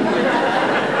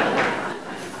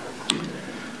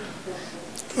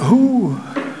 Who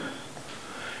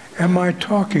am I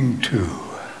talking to?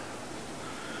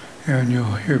 And you'll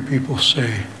hear people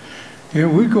say, yeah,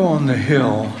 we go on the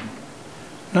hill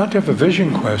not to have a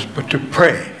vision quest, but to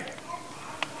pray.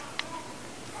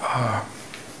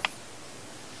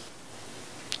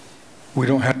 We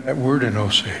don't have that word in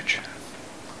Osage.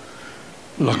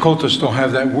 Lakotas don't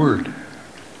have that word.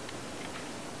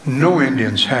 No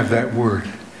Indians have that word.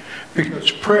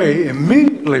 Because pray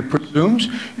immediately presumes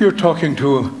you're talking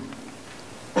to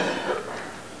a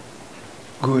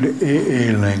good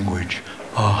AA language,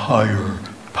 a higher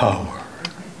power.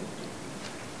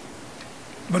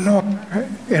 But no,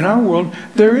 in our world,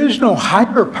 there is no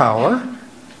higher power.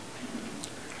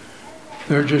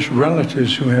 They're just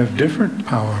relatives who have different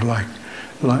power, like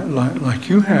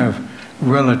you have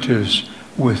relatives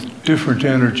with different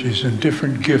energies and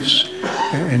different gifts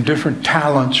and different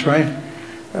talents, right?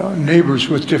 Neighbors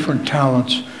with different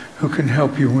talents who can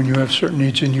help you when you have certain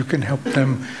needs, and you can help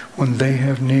them when they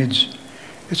have needs.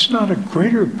 It's not a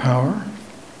greater power,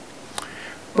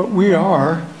 but we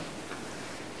are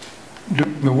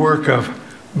doing the work of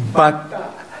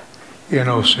Bata in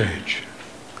Osage.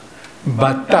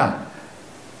 Bata,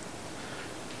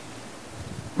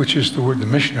 which is the word the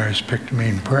missionaries picked to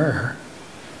mean prayer,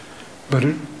 but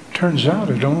it turns out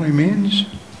it only means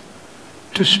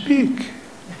to speak,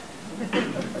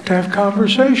 to have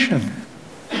conversation,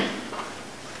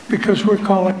 because we're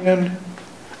calling in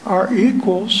our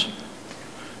equals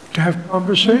to have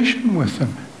conversation with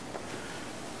them.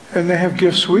 And they have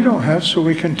gifts we don't have, so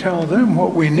we can tell them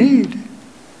what we need.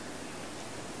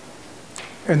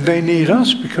 And they need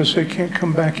us because they can't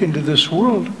come back into this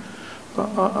world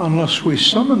unless we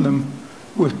summon them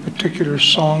with particular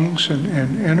songs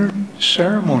and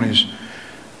ceremonies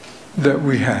that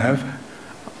we have.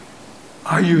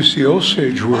 I use the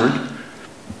Osage word,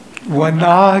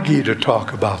 Wanagi, to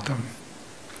talk about them.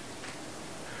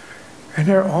 And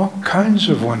there are all kinds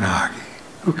of Wanagi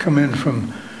who come in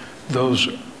from those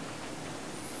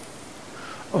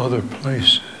other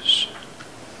places.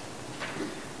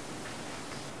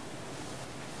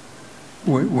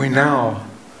 We now,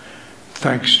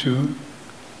 thanks to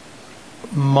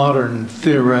modern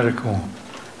theoretical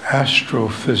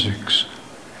astrophysics,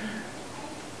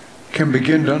 can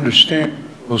begin to understand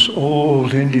those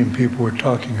old Indian people were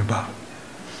talking about.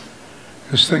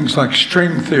 There's things like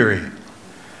string theory.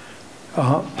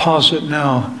 Posit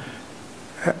now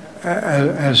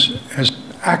as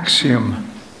axiom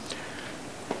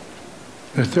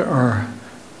that there are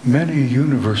many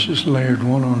universes layered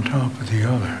one on top of the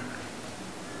other.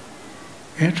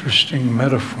 Interesting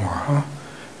metaphor, huh?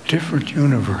 Different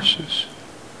universes.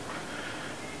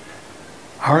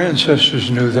 Our ancestors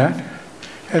knew that,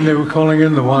 and they were calling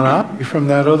in the Wanagi from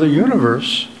that other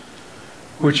universe,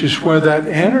 which is where that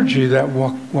energy, that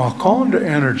Wakanda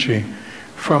energy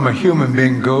from a human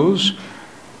being goes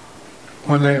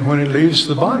when it leaves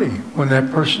the body, when that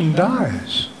person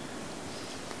dies.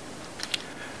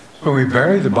 So we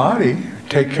bury the body,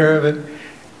 take care of it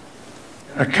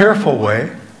in a careful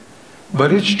way,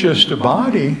 but it's just a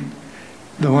body.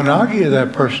 The Wanagi of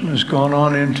that person has gone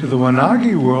on into the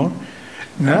Wanagi world.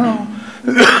 Now,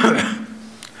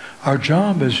 our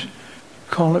job is to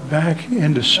call it back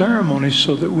into ceremony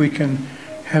so that we can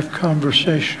have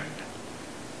conversation.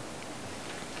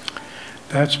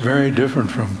 That's very different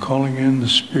from calling in the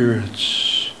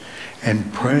spirits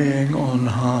and praying on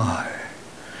high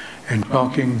and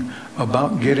talking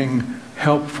about getting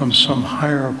help from some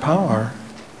higher power.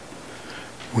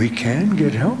 We can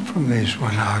get help from these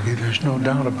Wanagi, there's no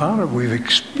doubt about it. We've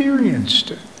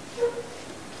experienced it.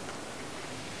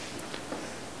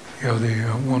 You know, the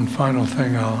one final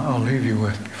thing I'll leave you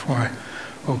with before I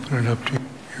open it up to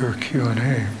your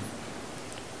Q&A.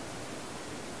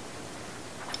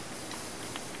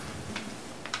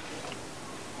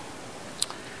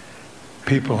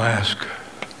 People ask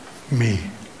me,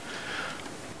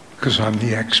 because I'm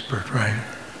the expert, right?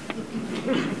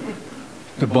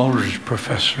 The Baldridge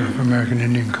Professor of American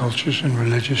Indian Cultures and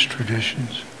Religious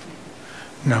Traditions,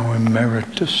 now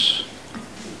Emeritus.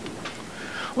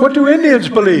 What do Indians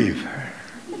believe?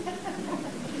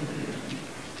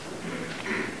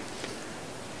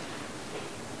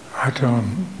 I tell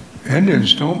them,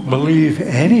 Indians don't believe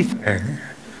anything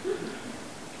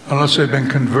unless they've been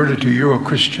converted to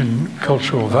Euro-Christian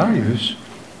cultural values.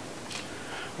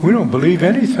 We don't believe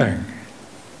anything.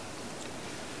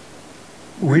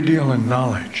 We deal in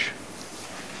knowledge.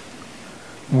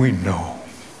 We know.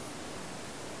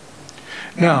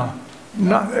 Now,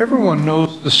 not everyone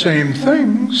knows the same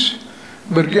things,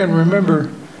 but again,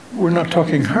 remember, we're not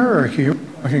talking hierarchy, we're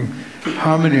talking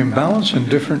harmony and balance and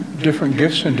different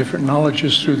gifts and different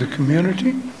knowledges through the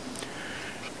community.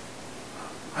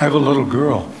 I have a little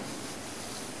girl,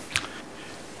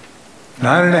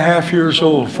 9.5 years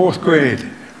old, 4th grade.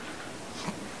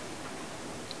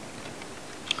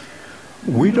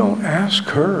 We don't ask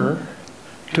her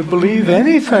to believe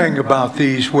anything about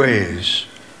these ways.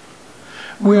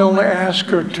 We only ask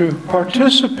her to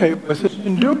participate with us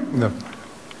in doing them,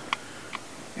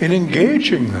 in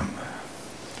engaging them.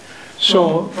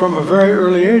 So from a very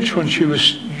early age, when she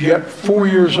was yet 4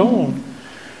 years old,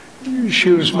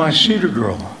 she was my cedar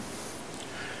girl.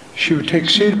 She would take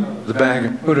cedar out of the bag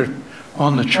and put it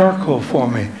on the charcoal for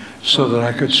me so that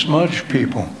I could smudge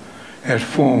people at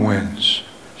 4 winds,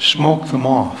 smoke them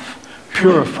off,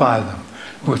 purify them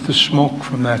with the smoke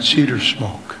from that cedar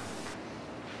smoke.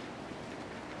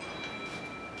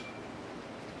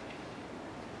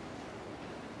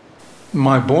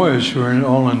 My boys, who are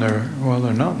all in their, well,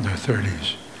 they're not in their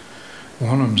 30s.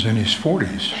 One of them's in his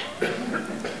 40s.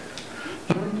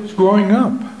 Growing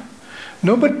up,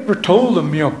 Nobody ever told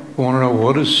them, you know, want to know,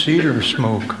 what does cedar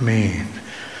smoke mean?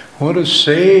 What does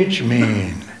sage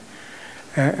mean?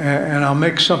 And I'll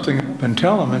make something up and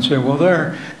tell them and say, well,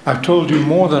 there, I've told you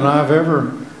more than I've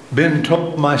ever been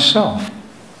told myself.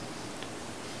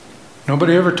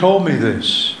 Nobody ever told me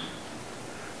this.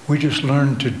 We just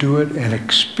learned to do it and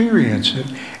experience it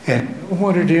and know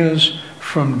what it is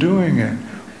from doing it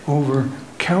over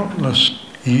countless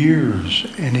years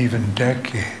and even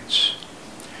decades.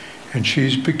 And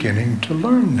she's beginning to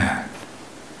learn that.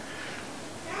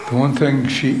 The one thing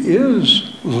she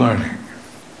is learning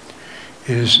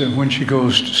is that when she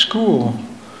goes to school,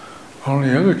 all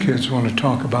the other kids want to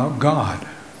talk about God.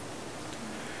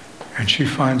 And she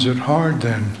finds it hard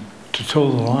then to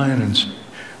toe the line and say,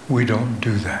 we don't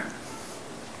do that.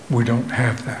 We don't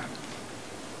have that.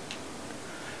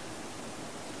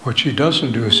 What she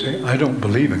doesn't do is say, I don't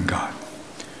believe in God.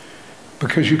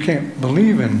 Because you can't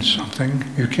believe in something,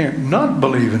 you can't not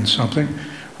believe in something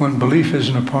when belief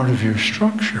isn't a part of your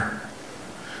structure.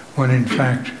 When in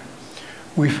fact,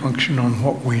 we function on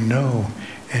what we know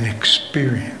and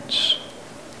experience.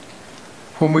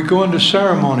 When we go into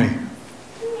ceremony,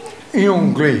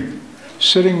 Iongli,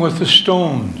 sitting with the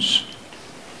stones,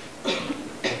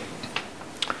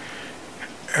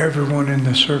 everyone in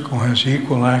the circle has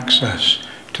equal access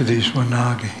to these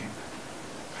wanagi.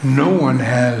 No one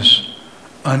has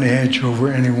an edge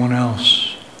over anyone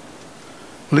else.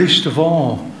 Least of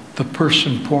all, the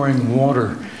person pouring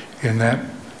water in that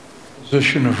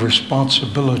position of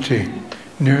responsibility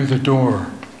near the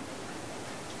door.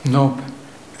 Nope,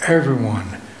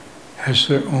 everyone has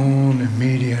their own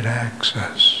immediate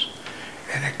access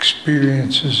and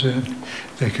experiences it.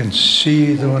 They can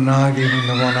see the wanagi when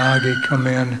the wanagi come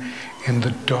in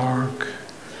the dark.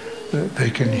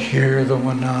 They can hear the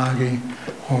wanagi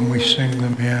when we sing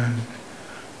them in.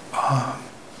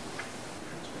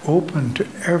 Open to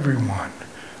everyone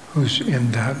who's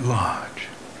in that lodge.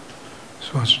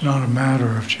 So it's not a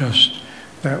matter of just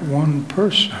that one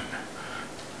person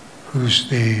who's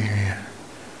the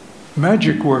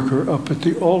magic worker up at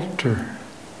the altar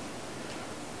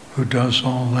who does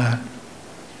all that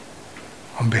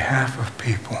on behalf of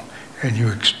people, and you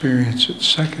experience it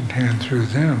secondhand through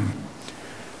them.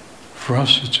 For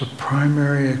us, it's a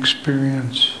primary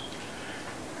experience.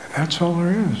 That's all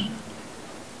there is.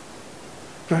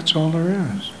 That's all there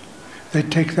is. They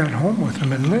take that home with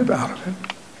them and live out of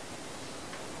it.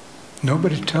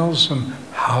 Nobody tells them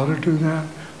how to do that,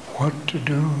 what to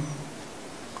do.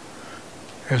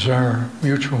 As our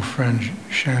mutual friend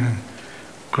Shannon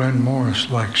Glenn Morris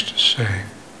likes to say,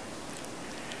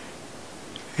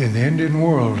 in the Indian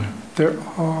world, there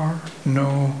are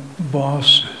no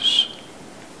bosses.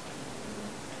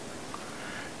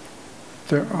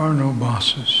 There are no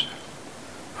bosses.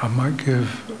 I might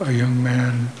give a young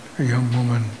man, a young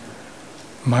woman,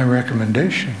 my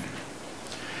recommendation.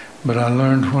 But I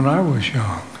learned when I was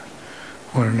young,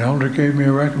 when an elder gave me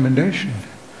a recommendation,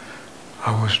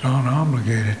 I was not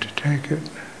obligated to take it.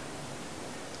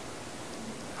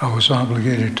 I was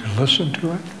obligated to listen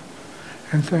to it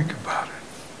and think about it.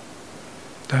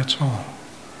 That's all.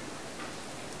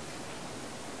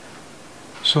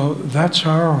 So that's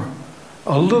a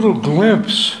little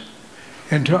glimpse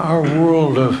into our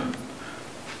world of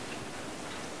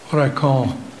what I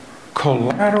call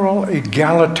collateral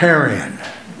egalitarian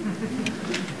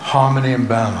harmony and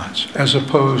balance, as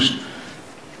opposed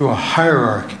to a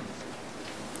hierarchy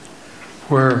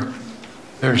where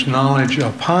there's knowledge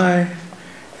up high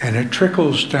and it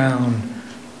trickles down.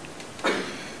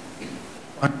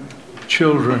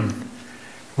 Children,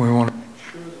 we want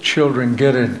children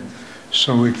get it,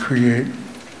 so we create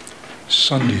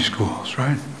Sunday schools,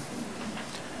 right?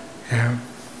 Yeah.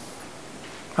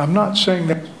 I'm not saying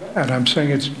that's bad, I'm saying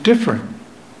it's different.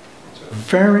 It's a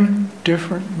very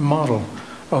different model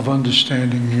of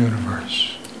understanding the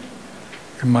universe.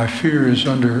 And my fear is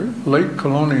under late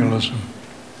colonialism,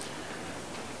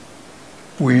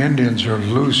 we Indians are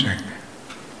losing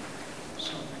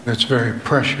something that's very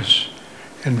precious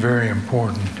and very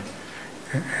important,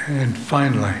 and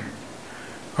finally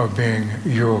are being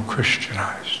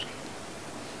Euro-Christianized.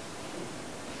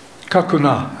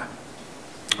 Kakuna.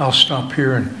 I'll stop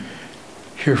here and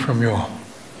hear from you all.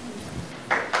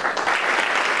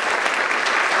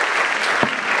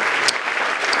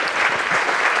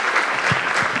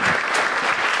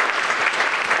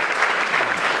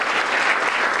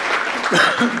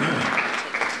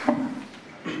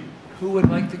 Who would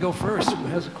like to go first? Who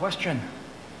has a question?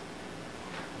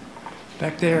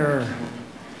 Back there.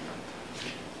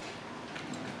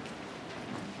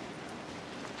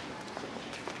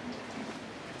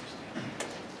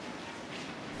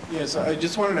 Yes, I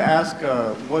just wanted to ask,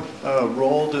 what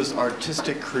role does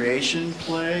artistic creation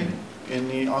play in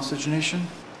the Osage Nation?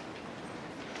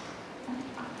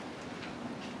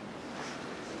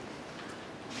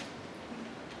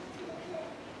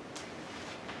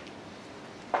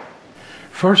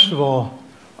 First of all,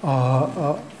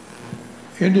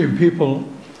 Indian people,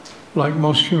 like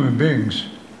most human beings,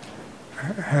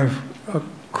 have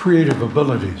creative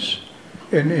abilities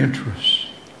and interests.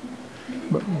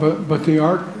 But the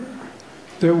art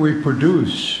that we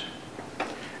produce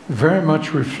very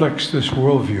much reflects this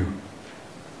worldview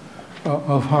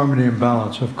of harmony and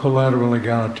balance, of collateral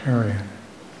egalitarian.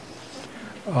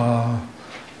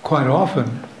 Quite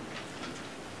often,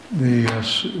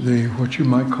 the what you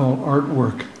might call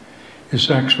artwork is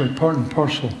actually part and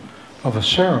parcel of a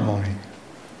ceremony.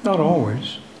 Not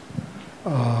always,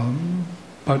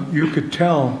 but you could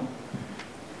tell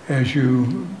as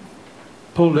you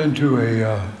pulled into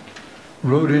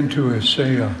rode into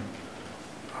say a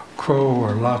Crow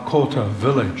or Lakota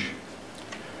village.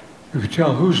 You could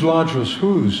tell whose lodge was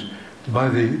whose by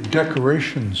the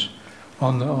decorations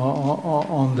on the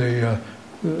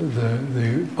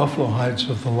buffalo hides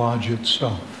of the lodge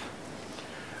itself.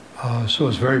 So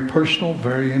it's very personal,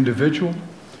 very individual.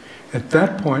 At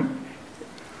that point,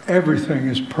 everything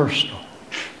is personal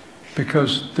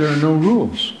because there are no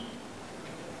rules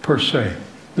per se.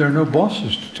 There are no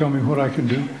bosses to tell me what I can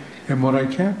do and what I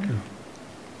can't do.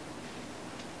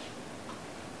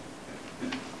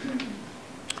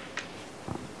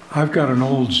 I've got an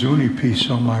old Zuni piece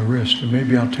on my wrist, and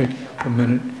maybe I'll take a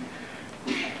minute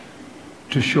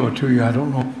to show it to you. I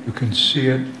don't know if you can see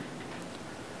it.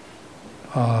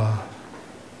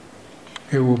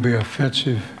 It will be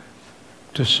offensive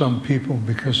to some people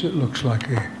because it looks like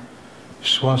a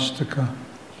swastika.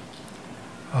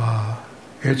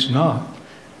 It's not.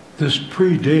 This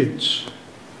predates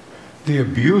the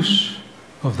abuse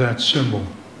of that symbol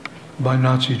by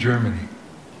Nazi Germany.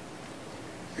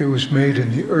 It was made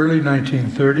in the early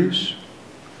 1930s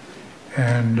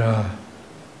and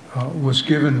was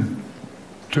given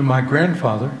to my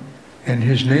grandfather, and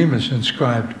his name is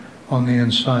inscribed on the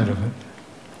inside of it.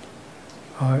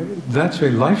 That's a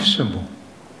life symbol.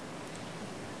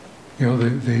 You know,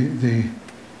 the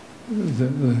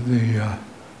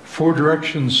four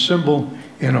directions symbol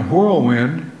in a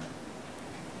whirlwind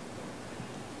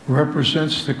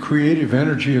represents the creative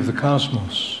energy of the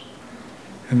cosmos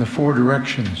and the four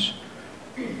directions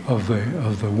of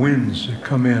the winds that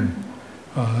come in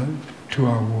to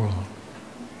our world.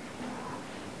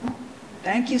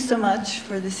 Thank you so much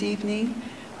for this evening.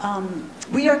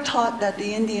 We are taught that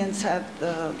the Indians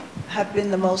have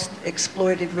been the most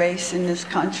exploited race in this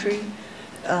country,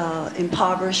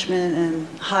 impoverishment and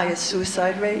highest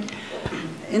suicide rate.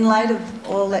 In light of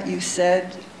all that you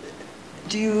said,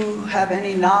 do you have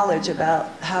any knowledge about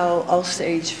how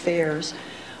Osage fares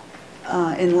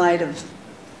in light of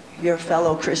your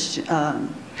fellow Christian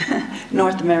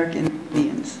North American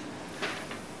Indians?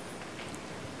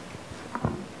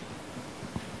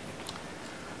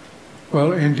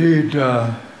 Well, indeed,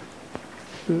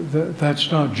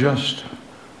 that's not just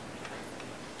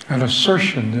an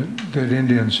assertion that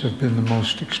Indians have been the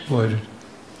most exploited.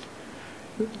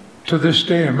 To this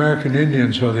day, American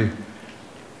Indians are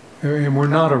and we're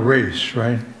not a race,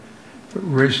 right? But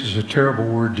race is a terrible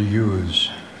word to use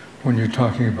when you're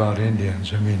talking about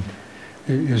Indians. I mean,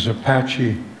 is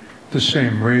Apache the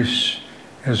same race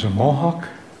as a Mohawk?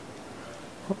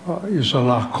 Is a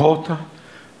Lakota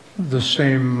the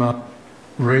same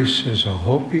race as a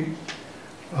Hopi?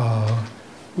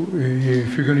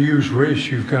 If you're going to use race,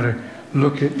 you've got to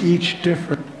look at each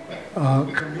different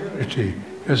community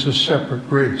as a separate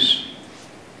race.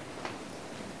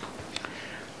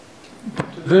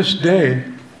 But to this day,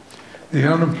 the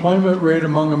unemployment rate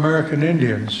among American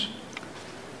Indians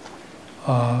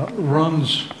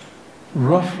runs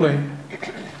roughly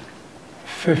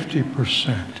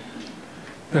 50%.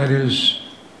 That is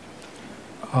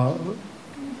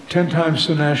 10 times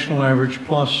the national average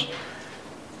plus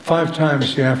 5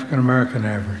 times the African American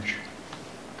average.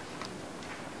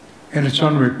 And it's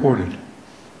unreported.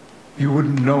 You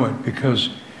wouldn't know it because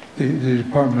the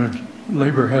Department of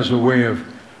Labor has a way of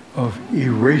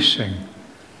erasing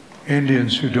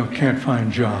Indians who can't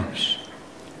find jobs.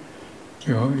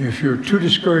 You know, if you're too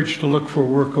discouraged to look for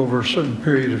work over a certain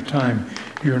period of time,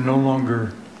 you're no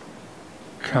longer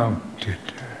counted.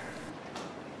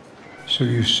 So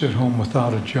you sit home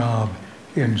without a job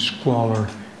in squalor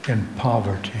and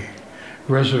poverty.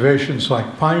 Reservations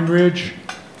like Pine Ridge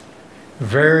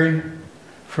vary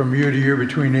from year to year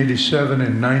between 87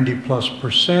 and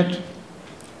 90+%.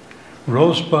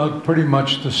 Rosebud, pretty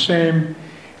much the same.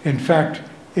 In fact,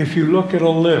 if you look at a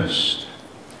list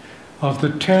of the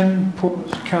 10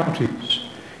 poorest counties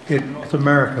in North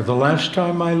America, the last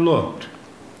time I looked,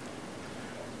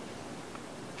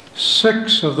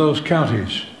 6 of those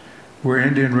counties were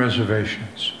Indian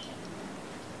reservations.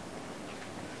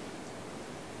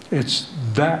 It's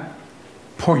that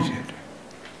pointed.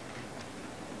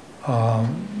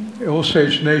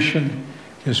 Osage Nation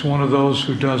is one of those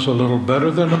who does a little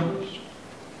better than others.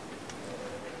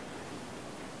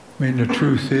 I mean, the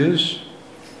truth is,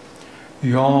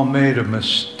 y'all made a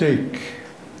mistake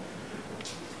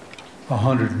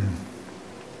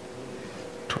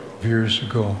 112 years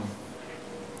ago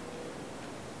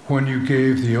when you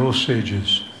gave the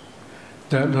Osages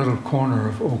that little corner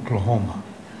of Oklahoma.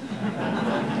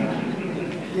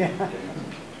 Yeah.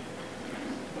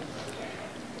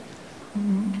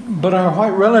 But our white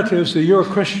relatives, the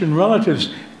Euro-Christian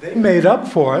relatives, they made up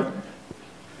for it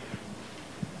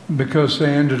because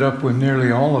they ended up with nearly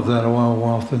all of that oil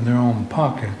wealth in their own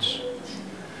pockets.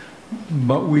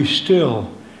 But we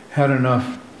still had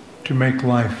enough to make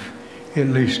life at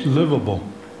least livable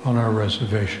on our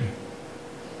reservation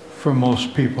for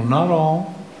most people. Not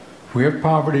all. We have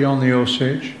poverty on the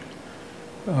Osage,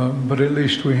 but at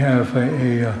least we have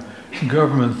a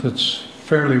government that's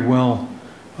fairly well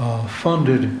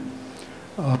funded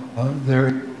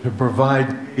there to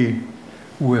provide me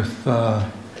with,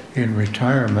 in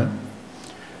retirement,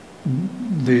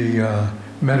 the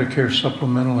Medicare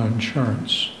supplemental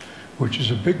insurance, which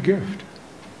is a big gift.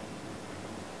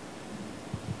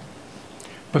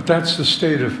 But that's the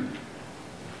state of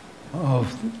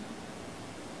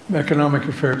economic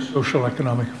affairs, social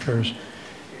economic affairs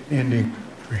in Indian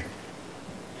country.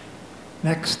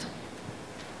 Next.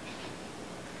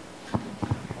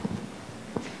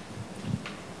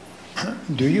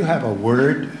 Do you have a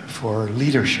word for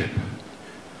leadership?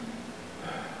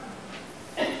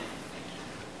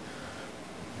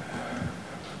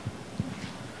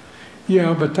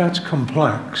 Yeah, but that's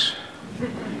complex.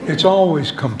 It's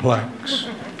always complex.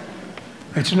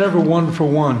 It's never one for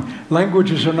one.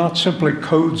 Languages are not simply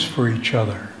codes for each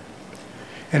other.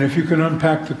 And if you can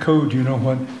unpack the code, you know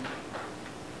what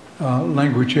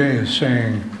language A is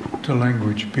saying to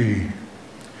language B.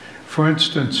 For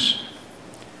instance,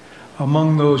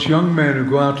 among those young men who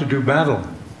go out to do battle,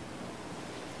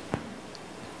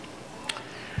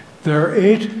 there are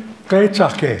 8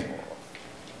 Kletzake,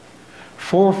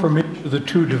 4 from each of the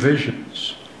 2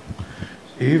 divisions.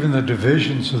 Even the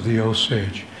divisions of the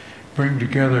Osage bring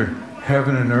together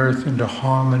heaven and earth into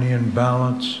harmony and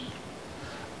balance.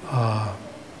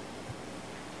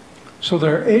 So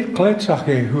there are 8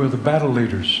 Kletzake who are the battle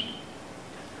leaders.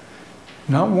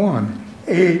 Not 1,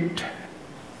 8.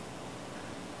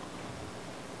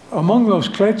 Among those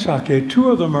Kletzake,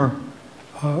 2 of them are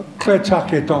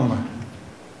Kletzake Tonga,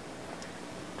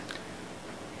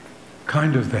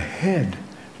 kind of the head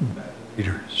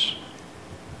leaders.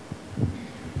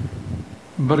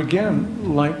 But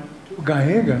again, like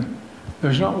Gaega,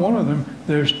 there's not 1 of them,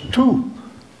 there's 2.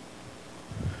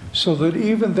 So that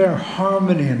even their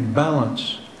harmony and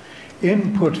balance,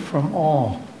 input from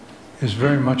all, is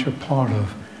very much a part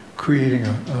of creating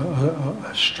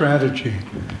a strategy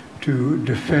to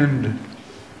defend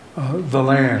the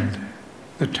land,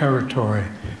 the territory,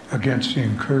 against the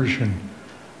incursion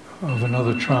of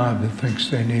another tribe that thinks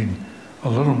they need a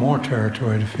little more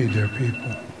territory to feed their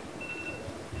people.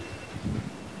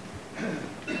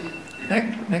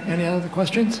 Nick, any other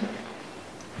questions?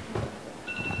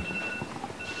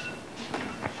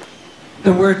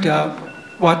 The word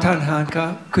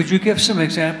Watanhanka, could you give some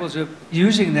examples of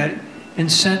using that in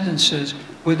sentences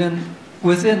within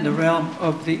the realm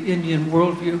of the Indian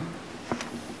worldview?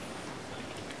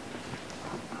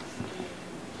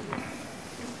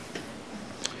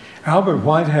 Albert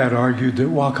Whitehead argued that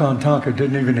Wakantanka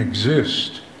didn't even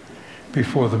exist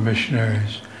before the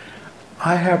missionaries.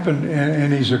 I happen,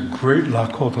 and he's a great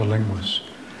Lakota linguist,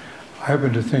 I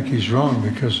happen to think he's wrong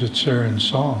because it's there in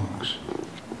songs.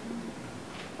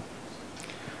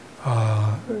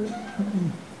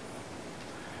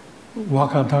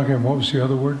 Wakantanka, and what was the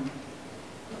other word?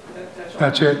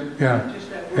 That's it, yeah.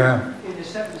 Yeah. In a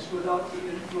sentence without the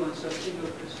influence of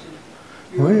Indo-Christian.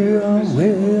 Way up,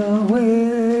 way up,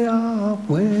 way up,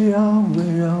 way up,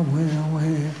 way up, way up,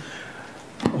 way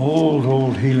up.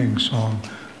 Old healing song.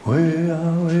 Way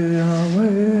up, way up,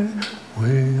 way up,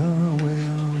 way up, way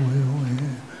up, way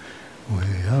up,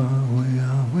 way up, way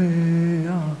up, way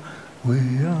up,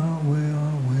 way up, way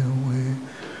up, way up.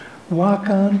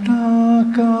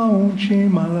 Wakantaka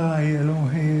unchimala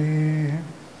Elohe.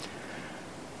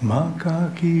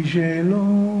 Makaki jelo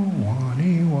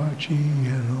wani wachi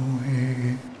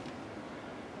Elohe.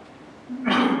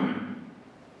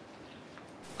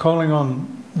 calling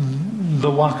on the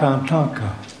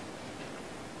Wakantanka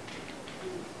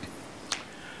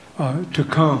to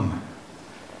come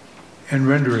and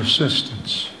render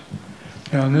assistance.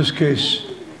 Now, in this case,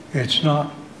 it's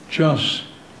not just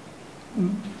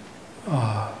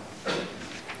the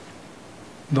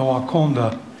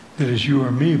Wakonda that is you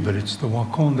or me, but it's the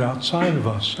Wakonda outside of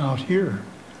us, out here,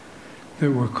 that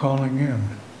we're calling in.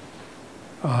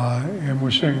 And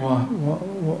we're saying,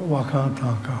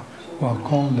 Wakantanka,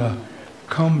 Wakonda,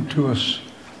 come to us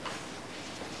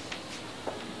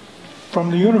from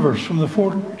the universe, from the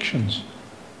four directions,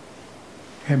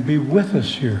 and be with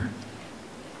us here.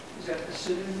 Is that the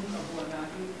synonym of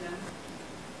Wanagi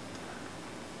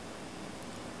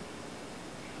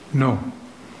then? No.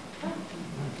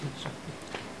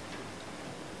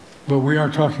 But we are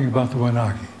talking about the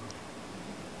Wanagi.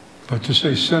 But to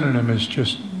say synonym is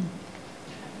just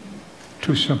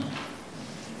too simple.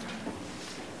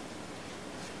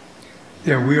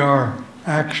 Yeah, we are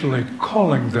actually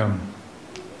calling them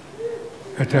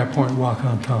at that point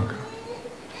Wakantanka.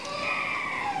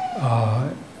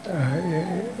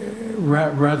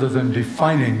 Rather than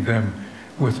defining them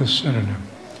with a synonym.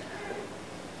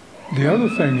 The other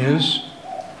thing is,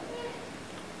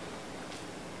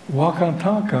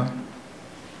 Wakantanka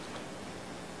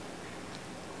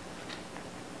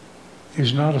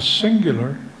is not a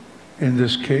singular in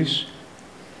this case,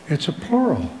 it's a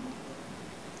plural.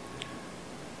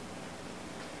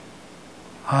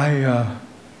 I,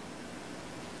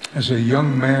 as a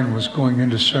young man, was going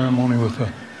into ceremony with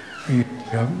a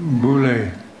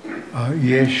Bule,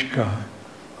 Yeshka,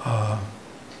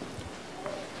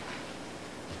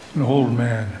 an old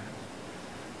man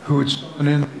who had spoken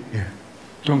in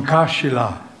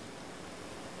Dunkashila.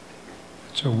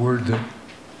 It's a word that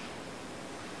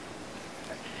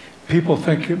people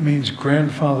think it means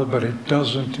grandfather, but it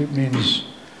doesn't. It means,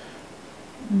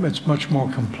 it's much more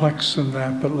complex than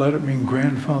that, but let it mean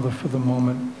grandfather for the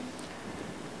moment.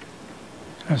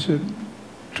 I said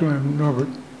to him, Norbert,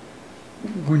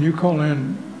 when you call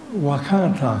in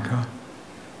Wakantanka,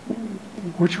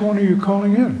 which one are you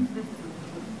calling in?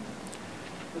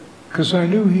 Because I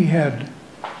knew he had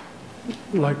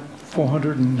like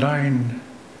 409,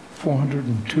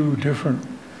 402 different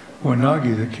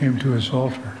Wanagi that came to his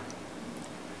altar.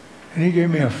 And he gave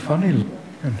me a funny look,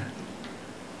 and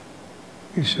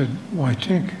he said, why,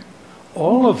 Tink,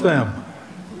 all of them.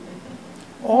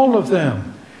 All of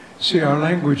them. See, our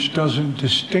language doesn't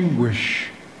distinguish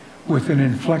with an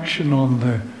inflection on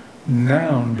the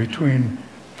noun between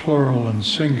plural and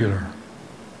singular.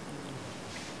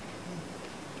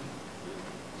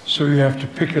 So you have to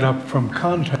pick it up from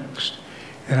context.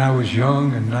 And I was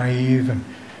young and naive and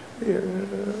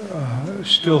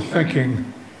still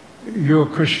thinking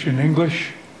Euro-Christian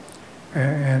English.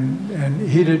 And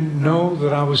he didn't know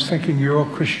that I was thinking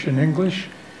Euro-Christian English.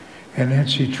 And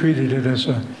hence he treated it as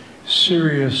a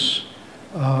serious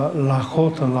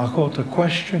Lakota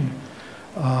question.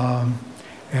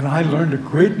 And I learned a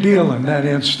great deal in that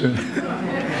instant.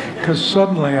 Because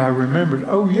suddenly I remembered,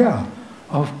 oh yeah,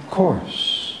 of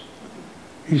course.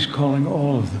 He's calling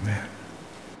all of the men.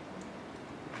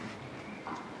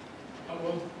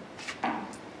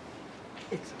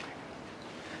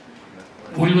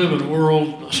 We live in a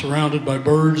world surrounded by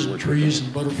birds and trees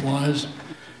and butterflies.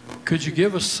 Could you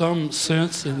give us some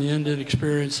sense in the Indian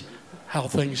experience how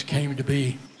things came to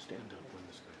be?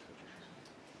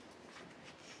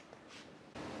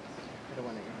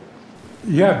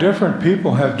 Yeah, different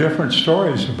people have different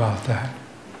stories about that.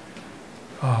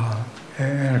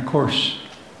 And of course,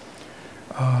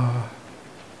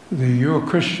 the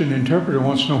Euro-Christian interpreter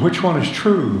wants to know which one is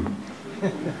true.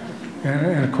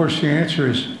 And of course the answer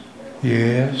is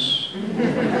yes.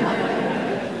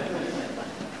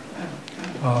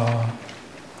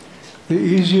 The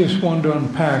easiest one to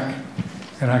unpack,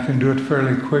 and I can do it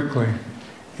fairly quickly,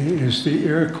 is the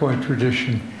Iroquois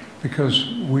tradition, because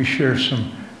we share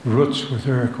some roots with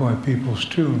Iroquois peoples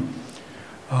too.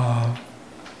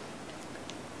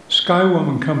 Sky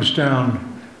Woman comes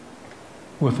down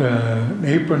with an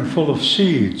apron full of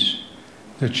seeds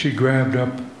that she grabbed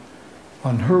up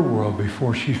on her world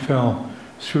before she fell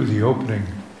through the opening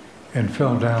and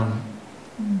fell down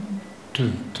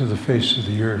to the face of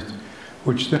the earth,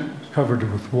 which then covered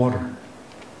with water.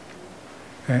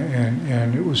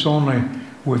 And it was only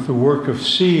with the work of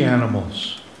sea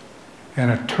animals, and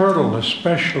a turtle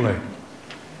especially,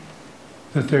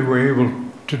 that they were able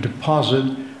to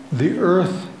deposit the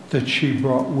earth that she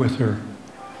brought with her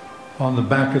on the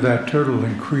back of that turtle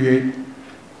and create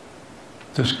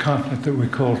this continent that we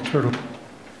call Turtle.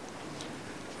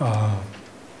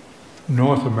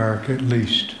 North America, at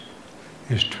least,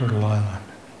 is Turtle Island.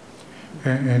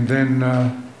 And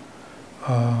then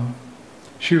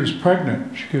she was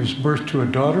pregnant. She gives birth to a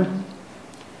daughter,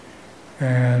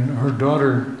 and her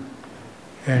daughter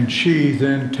and she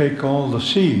then take all the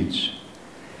seeds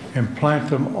and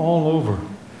plant them all over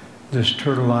this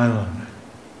turtle island.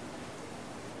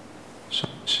 So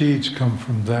seeds come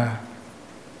from that.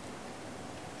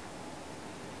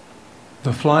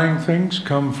 The flying things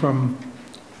come from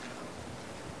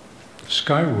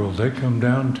sky world. They come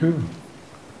down too.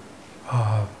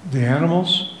 The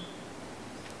animals,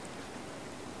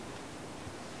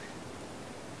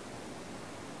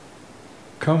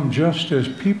 come just as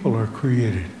people are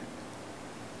created,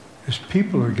 as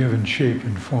people are given shape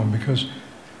and form, because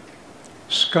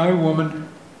Sky Woman,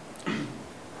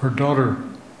 her daughter,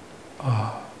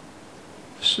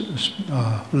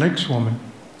 Lynx Woman,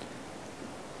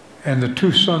 and the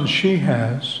two sons she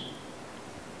has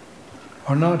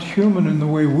are not human in the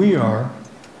way we are,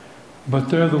 but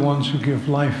they're the ones who give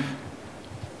life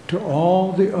to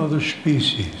all the other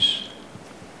species.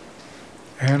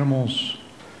 Animals,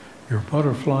 your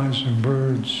butterflies and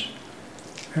birds,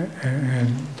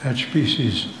 and that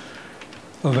species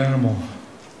of animal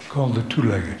called the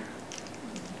two-legged.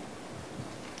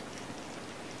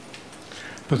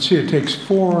 But see, it takes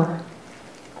 4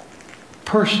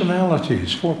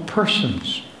 personalities, 4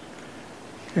 persons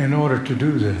in order to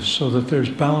do this, so that there's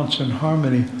balance and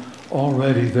harmony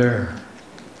already there.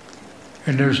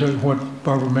 And there's what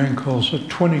Barbara Mann calls a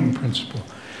twinning principle.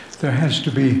 There has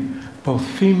to be both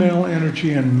female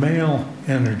energy and male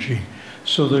energy.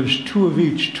 So there's 2 of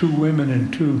each, 2 women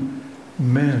and 2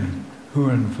 men who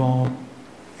are involved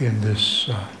in this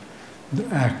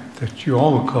act that you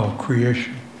all would call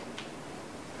creation.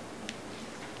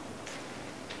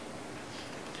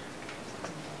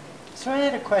 So I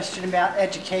had a question about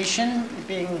education,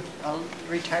 being a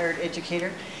retired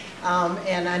educator.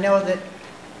 And I know that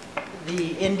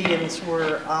the Indians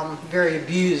were very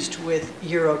abused with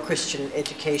Euro-Christian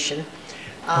education.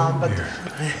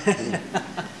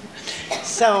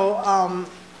 So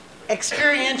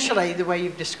experientially, the way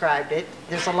you've described it,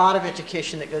 there's a lot of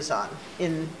education that goes on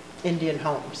in Indian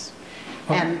homes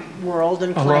and world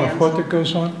and clans. A lot of what that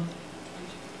goes on?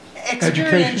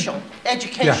 Experiential.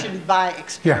 Education by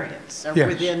experience, or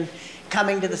within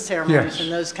coming to the ceremonies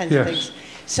and those kinds of things.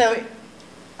 So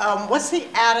what's the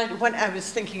added, when I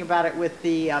was thinking about it with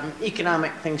the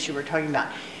economic things you were talking about,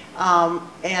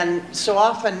 and so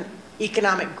often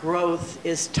economic growth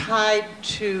is tied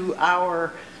to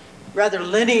our rather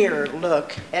linear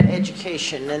look at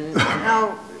education, and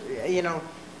how, you know,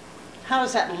 how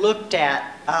is that looked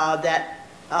at, that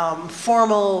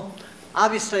formal,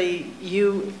 obviously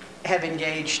you have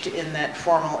engaged in that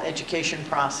formal education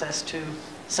process to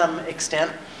some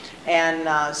extent, and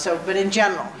but in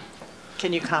general,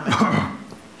 can you comment on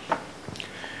that?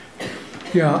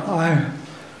 Yeah, I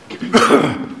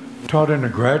taught in a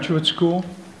graduate school.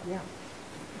 Yeah.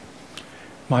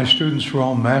 My students were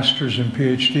all master's and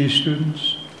PhD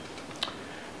students.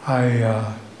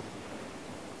 I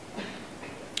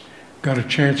got a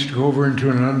chance to go over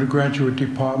into an undergraduate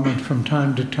department from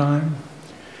time to time.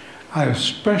 I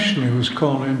especially was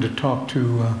called in to talk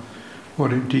to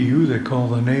what at DU they call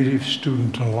the Native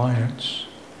Student Alliance,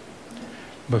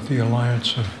 but the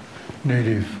Alliance of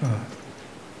Native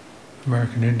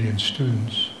American Indian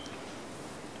students.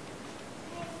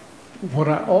 What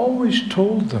I always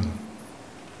told them,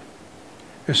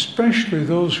 especially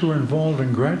those who are involved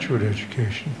in graduate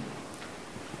education,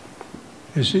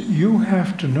 is that you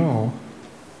have to know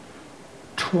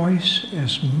twice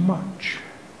as much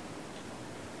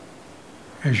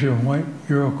as your white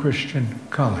Euro-Christian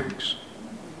colleagues.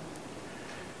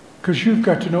 Because you've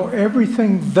got to know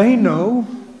everything they know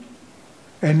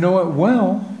and know it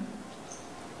well,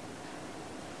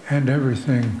 and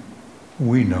everything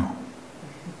we know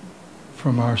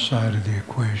from our side of the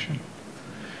equation.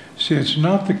 See, it's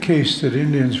not the case that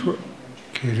Indians were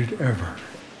educated ever.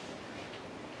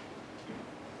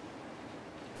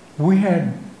 We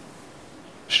had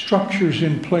structures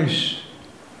in place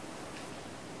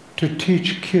to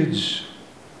teach kids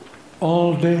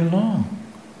all day long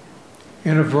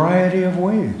in a variety of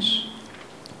ways.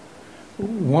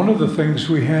 One of the things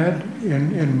we had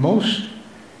in most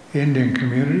Indian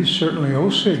communities, certainly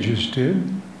Osages did,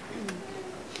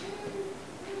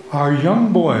 our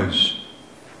young boys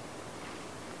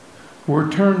were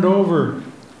turned over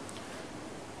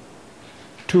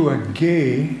to a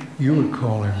gay, you would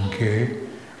call him gay,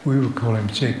 we would call him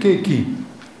tsekeki,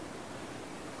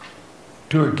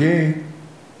 to a gay,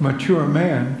 mature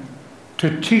man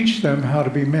to teach them how to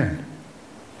be men.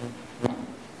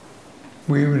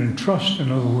 We would entrust,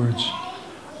 in other words,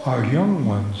 our young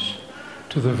ones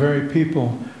to the very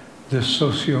people this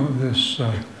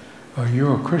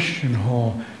Euro-Christian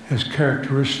hall has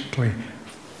characteristically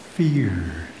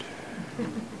feared.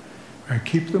 Right?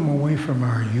 Keep them away from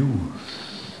our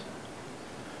youth.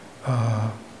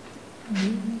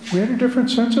 We had a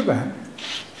different sense of that.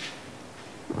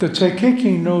 The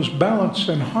Tsaikiki knows balance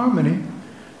and harmony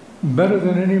better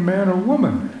than any man or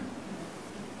woman,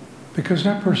 because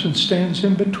that person stands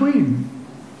in between.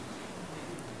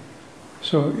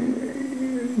 So,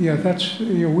 yeah, that's,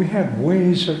 you know, we had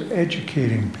ways of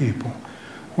educating people.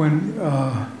 When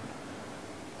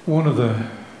one of the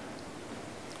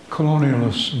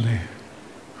colonialists in the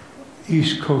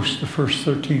East Coast, the first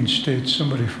 13 states,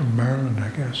 somebody from Maryland, I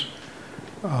guess,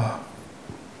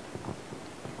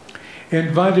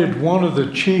 invited one of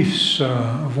the chiefs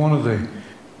of one of the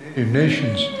Native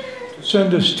nations to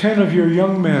send us 10 of your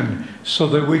young men so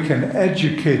that we can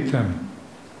educate them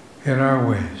in our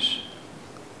ways.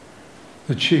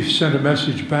 The chief sent a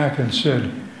message back and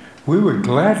said, we would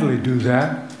gladly do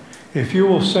that if you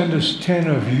will send us 10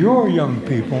 of your young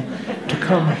people to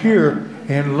come here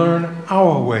and learn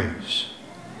our ways.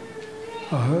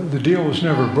 The deal was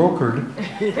never brokered,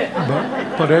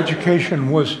 but education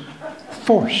was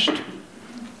forced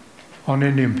on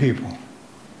Indian people.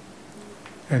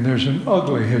 And there's an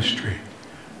ugly history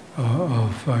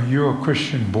of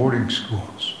Euro-Christian boarding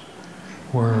schools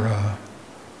where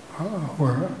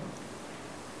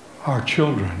our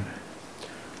children,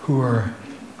 who are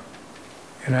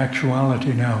in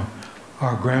actuality now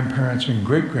our grandparents and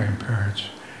great-grandparents,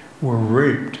 were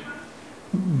raped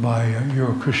by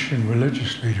Euro-Christian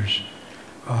religious leaders,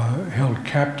 held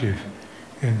captive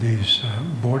in these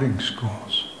boarding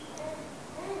schools.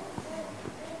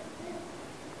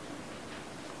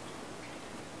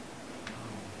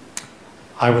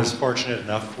 I was fortunate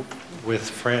enough with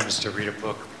friends to read a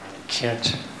book,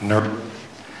 Kent Nurburn.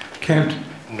 Kent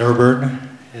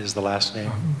Nurburn is the last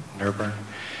name, Nurburn.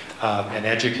 An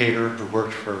educator who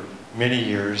worked for many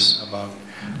years among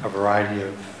a variety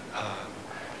of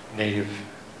Native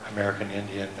American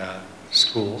Indian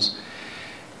schools.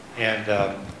 And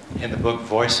in the book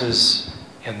Voices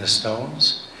in the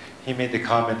Stones, he made the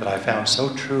comment that I found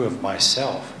so true of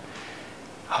myself.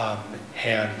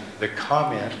 And the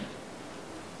comment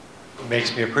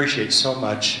makes me appreciate so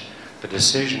much the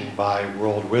decision by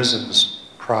World Wisdom's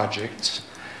projects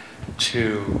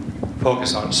to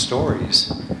focus on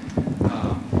stories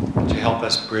to help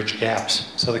us bridge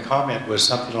gaps. So the comment was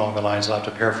something along the lines, I'll have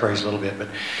to paraphrase a little bit, but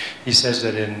he says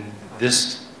that in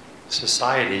this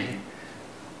society,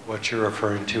 what you're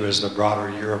referring to as the broader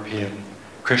European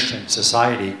Christian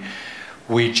society,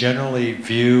 we generally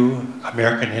view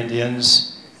American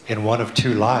Indians in one of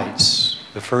two lights.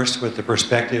 The first with the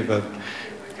perspective of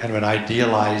kind of an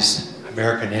idealized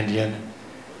American Indian.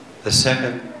 The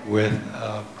second with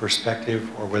a perspective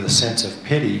or with a sense of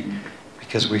pity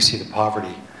because we see the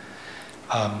poverty.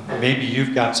 Maybe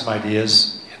you've got some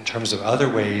ideas in terms of other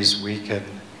ways we can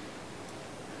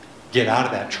get out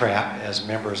of that trap as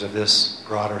members of this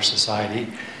broader society.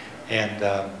 And,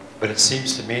 but it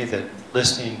seems to me that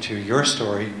listening to your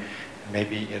story and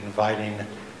maybe inviting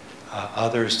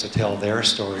others to tell their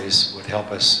stories would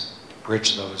help us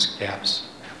bridge those gaps.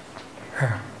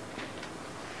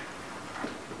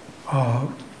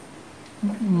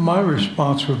 My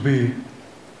response would be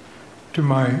to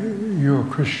my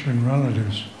Euro-Christian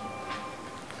relatives,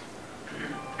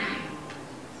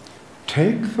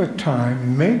 take the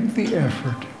time, make the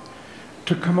effort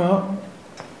to come out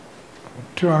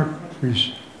to our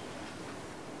countries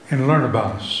and learn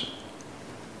about us.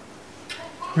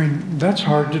 I mean, that's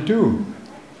hard to do.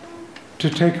 To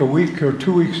take a week or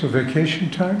 2 weeks of vacation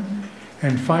time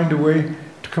and find a way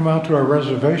to come out to our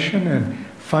reservation and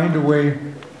find a way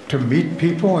to meet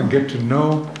people and get to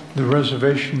know the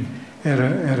reservation at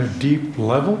a deep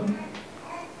level.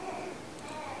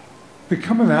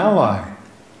 Become an ally.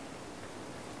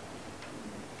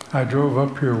 I drove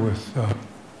up here with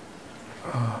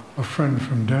a friend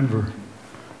from Denver,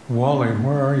 Wally.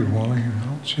 Where are you, Wally? I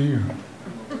don't see you.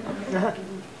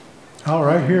 Oh,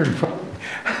 right here in front.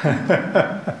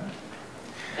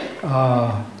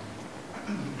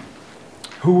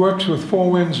 Who works with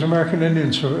Four Winds American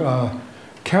Indians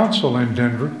Council in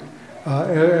Denver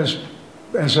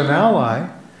as an ally,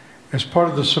 as part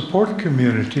of the support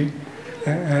community,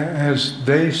 as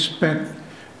they spent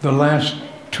the last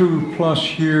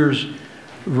 2+ years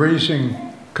raising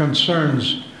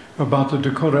concerns about the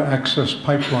Dakota Access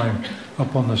Pipeline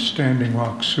up on the Standing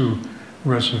Rock Sioux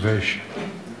Reservation.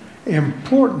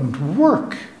 Important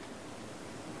work.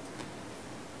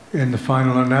 In the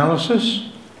final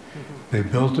analysis, they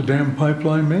built the damn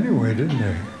pipeline anyway, didn't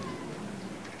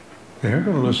they? They aren't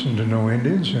going to listen to no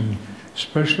Indians, and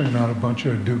especially not a bunch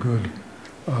of do-good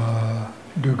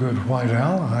white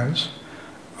allies.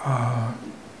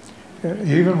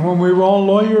 Even when we were all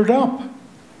lawyered up,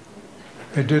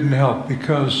 it didn't help,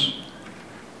 because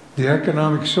the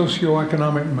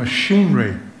socioeconomic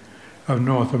machinery of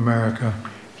North America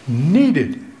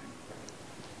needed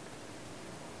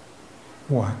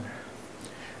what?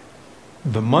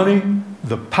 The money,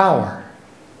 the power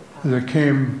that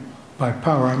came by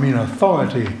power. I mean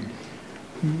authority,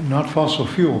 not fossil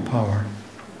fuel power,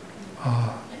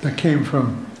 that came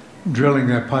from drilling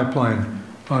that pipeline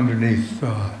underneath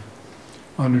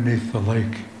the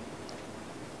lake.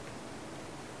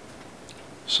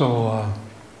 So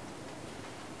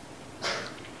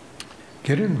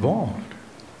get involved.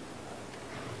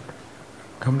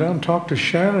 Come down and talk to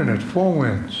Shannon at Four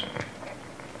Winds.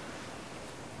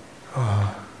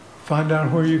 Find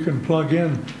out where you can plug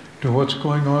in to what's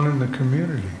going on in the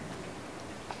community.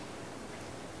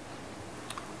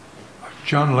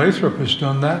 John Lathrop has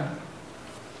done that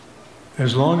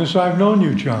as long as I've known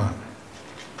you, John.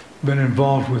 Been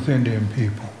involved with Indian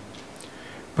people.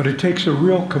 But it takes a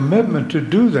real commitment to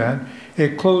do that.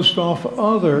 It closed off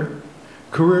other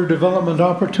career development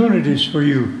opportunities for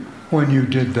you when you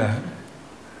did that.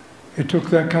 It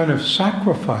took that kind of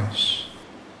sacrifice.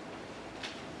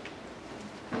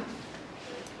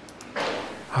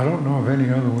 I don't know of any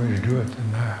other way to do it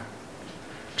than that,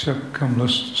 except come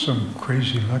listen to some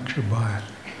crazy lecture by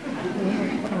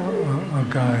a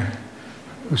guy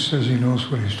who says he knows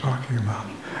what he's talking about.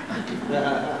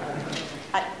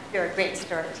 You're a great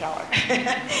storyteller.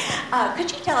 Could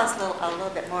you tell us a little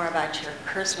bit more about your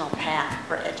personal path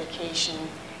for education?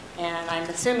 And I'm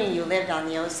assuming you lived on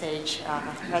the Osage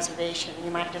reservation.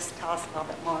 You might just tell us a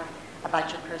little bit more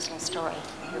about your personal story.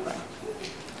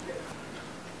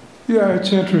 Yeah,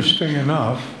 it's interesting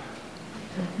enough.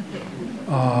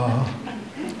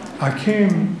 I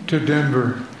came to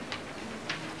Denver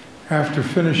after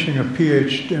finishing a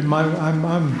PhD.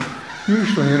 I'm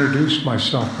usually introduce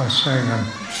myself by saying I'm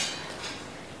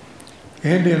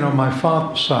Indian on my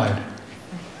father's side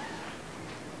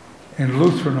and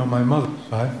Lutheran on my mother's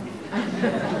side.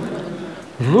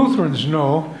 Lutherans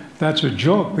know that's a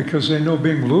joke, because they know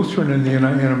being Lutheran in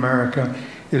America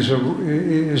is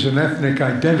an ethnic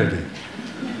identity.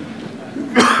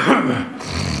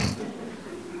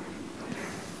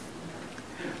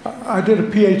 I did a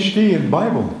PhD in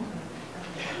Bible,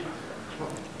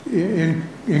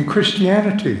 in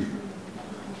Christianity.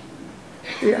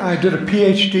 I did a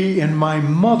PhD in my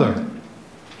mother in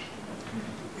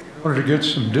order to get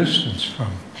some distance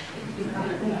from.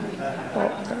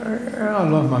 I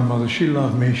love my mother. She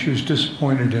loved me. She was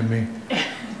disappointed in me.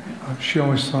 She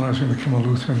always thought I was going to become a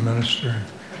Lutheran minister.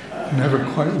 It never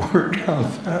quite worked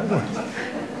out that way.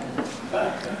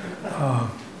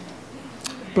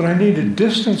 But I needed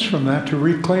distance from that to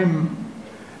reclaim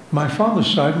my father's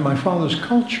side and my father's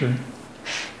culture.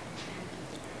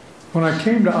 When I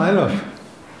came to Iliff,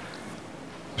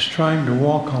 I was trying to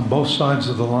walk on both sides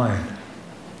of the line,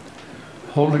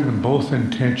 holding them both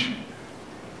in tension.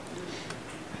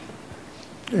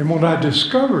 And what I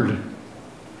discovered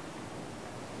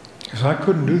is I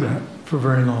couldn't do that for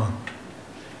very long.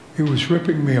 It was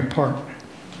ripping me apart.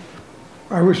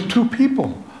 I was two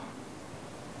people.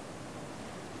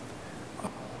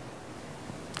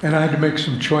 And I had to make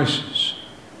some choices.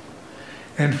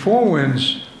 And Four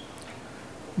Winds,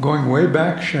 going way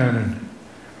back, Shannon,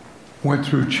 went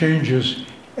through changes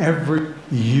every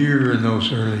year in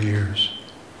those early years.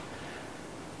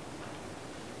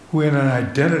 We had an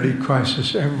identity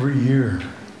crisis every year.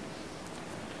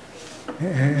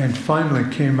 And finally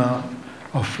came out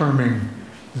affirming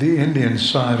the Indian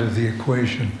side of the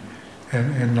equation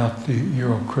and not the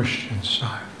Euro-Christian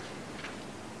side.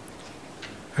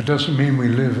 That doesn't mean we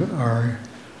leave our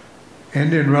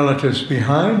Indian relatives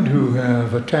behind who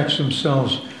have attached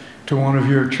themselves to one of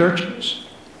your churches.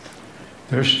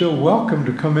 They're still welcome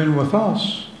to come in with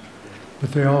us,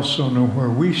 but they also know where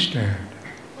we stand.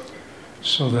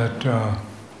 So that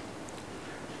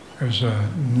there's a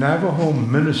Navajo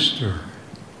minister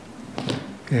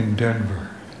in Denver.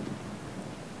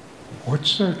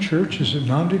 What's their church? Is it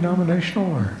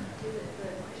non-denominational or?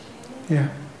 Yeah.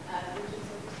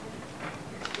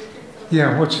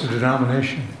 Yeah, what's the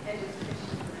denomination?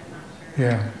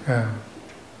 Yeah, yeah.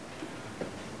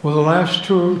 Well, the last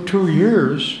two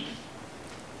years,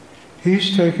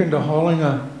 he's taken to hauling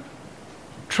a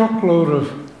truckload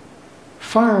of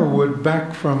firewood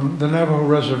back from the Navajo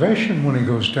reservation when he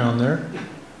goes down there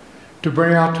to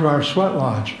bring out to our sweat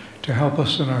lodge to help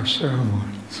us in our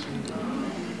ceremonies.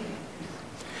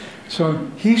 So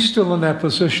he's still in that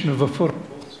position of a foot.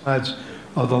 sides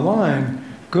of the line.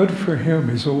 Good for him.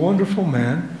 He's a wonderful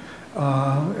man,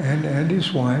 and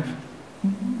his wife.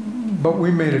 But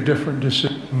we made a different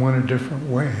decision, went a different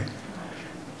way.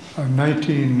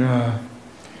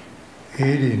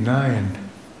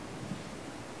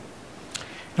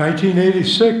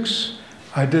 1986,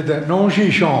 I did that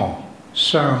non-jijong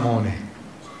ceremony.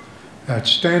 That's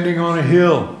standing on a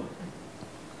hill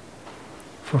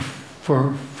for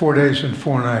 4 days and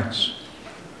 4 nights.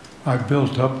 I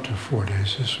built up to 4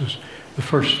 days. This was the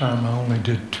first time I only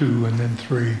did 2 and then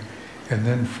 3 and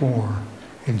then 4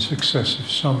 in successive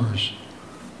summers.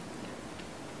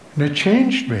 And it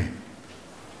changed me.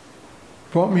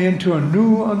 Brought me into a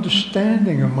new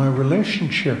understanding of my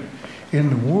relationship in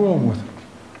the world with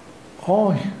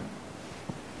all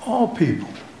people,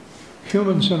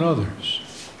 humans and others.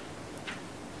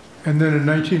 And then in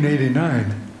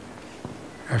 1989,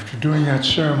 after doing that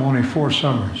ceremony 4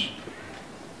 summers,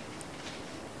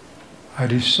 I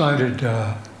decided,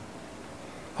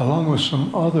 along with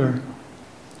some other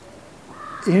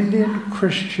Indian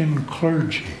Christian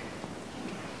clergy,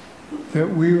 that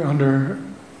we, under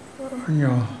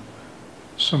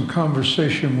some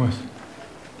conversation with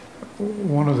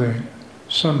one of the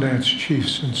Sundance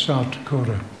chiefs in South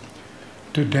Dakota,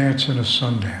 to dance in a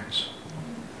Sundance.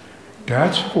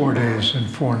 That's 4 days and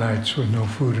 4 nights with no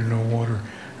food and no water,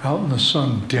 out in the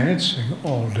sun dancing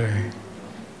all day.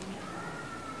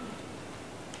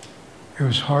 It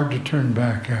was hard to turn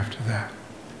back after that.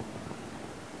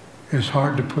 It was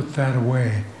hard to put that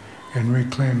away and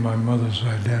reclaim my mother's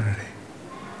identity.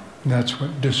 And that's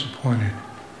what disappointed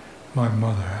my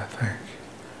mother, I think.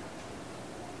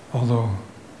 Although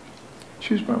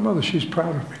she's my mother, she's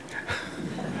proud of me.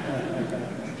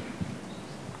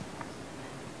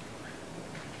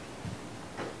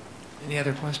 Any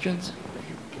other questions?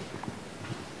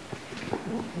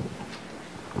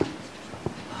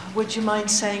 Would you mind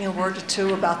saying a word or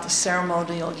two about the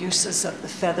ceremonial uses of the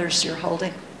feathers you're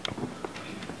holding?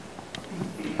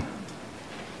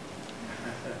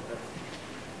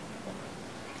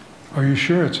 Are you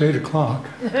sure it's 8 o'clock?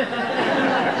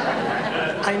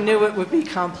 I knew it would be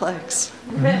complex.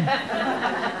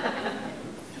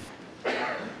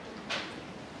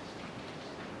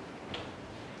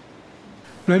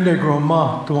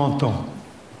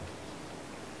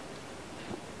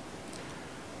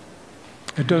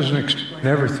 It doesn't explain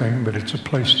everything, but it's a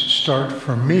place to start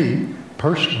for me,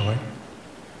 personally.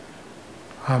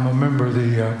 I'm a member of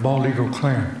the Bald Eagle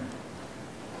clan.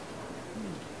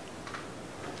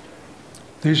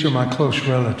 These are my close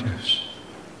relatives,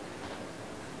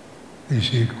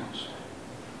 these eagles.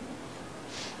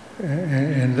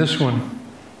 And this one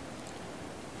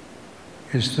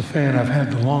is the fan I've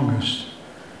had the longest.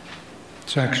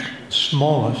 It's actually the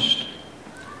smallest,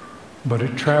 but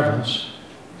it travels.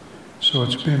 So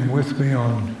it's been with me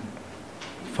on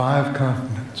 5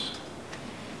 continents.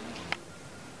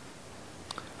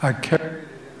 I carried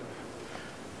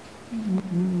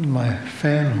my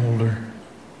fan holder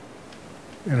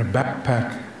in a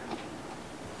backpack.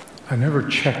 I never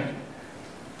checked,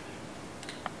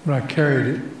 but I carried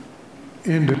it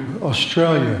into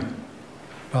Australia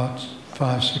about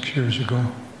 5, 6 years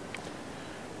ago.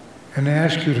 And they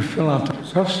ask you to fill out the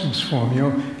customs form.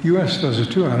 U.S. does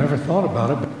it too. I never thought about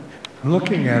it, but I'm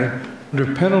looking at it.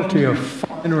 Under penalty of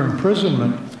fine or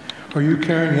imprisonment, are you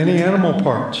carrying any animal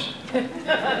parts?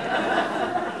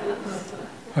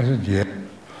 I said, yeah.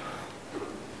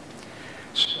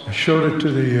 So I showed it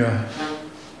to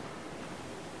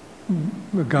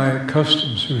the guy at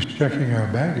customs who was checking our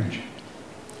baggage.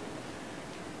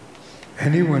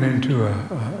 And he went into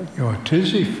a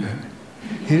tizzy fit.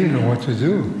 He didn't know what to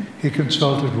do. He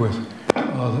consulted with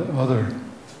other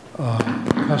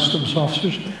customs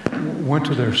officers, went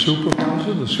to their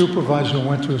supervisor. The supervisor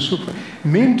went to a supervisor.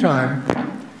 Meantime,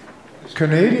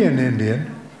 Canadian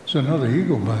Indian, it's another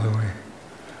eagle, by the way,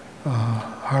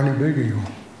 Harley Big Eagle,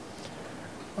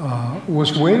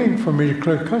 was waiting for me to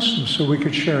clear customs so we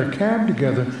could share a cab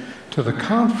together to the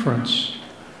conference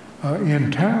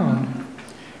in town.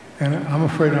 And I'm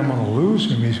afraid I'm going to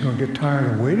lose him. He's going to get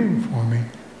tired of waiting for me.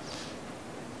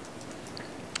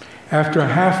 After a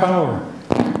half hour,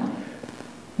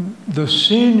 the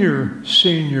senior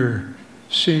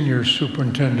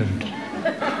superintendent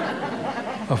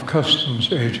of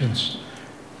customs agents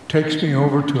takes me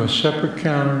over to a separate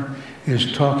counter,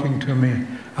 is talking to me.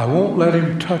 I won't let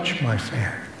him touch my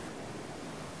fan.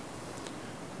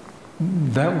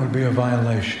 That would be a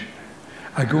violation.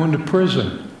 I go into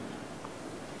prison.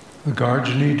 The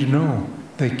guards need to know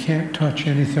they can't touch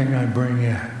anything I bring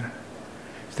in.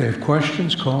 If they have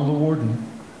questions, call the warden.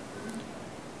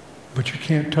 but you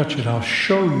can't touch it. I'll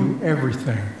show you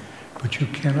everything, but you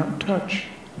cannot touch.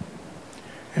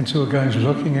 And so the guy's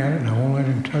looking at it, and I won't let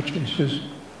him touch it. He says,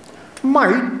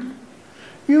 "Mate,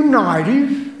 you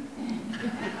native?"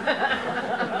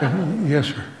 "Yes,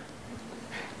 sir."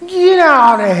 "Get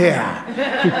out of here."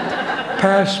 He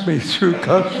passed me through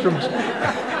customs.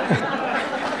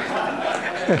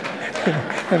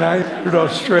 And I entered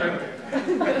Australia.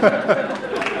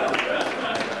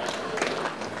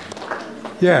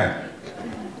 Yeah.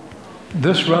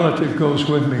 This relative goes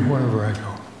with me wherever I go.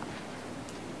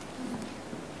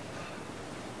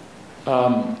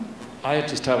 I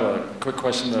just have a quick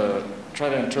question to try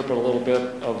to interpret a little bit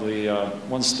of the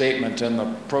one statement in the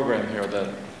program here that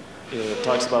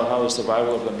talks about how the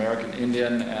survival of the American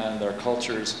Indian and their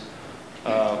cultures,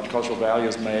 cultural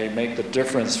values may make the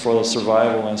difference for the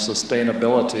survival and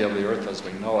sustainability of the earth as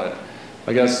we know it.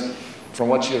 I guess from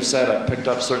what you have said, I picked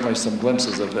up certainly some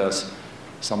glimpses of this,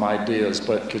 some ideas,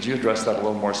 but could you address that a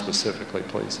little more specifically,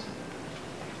 please?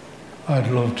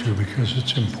 I'd love to, because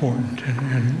it's important,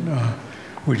 and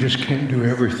we just can't do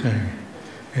everything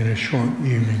in a short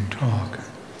evening talk.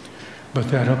 But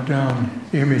that up-down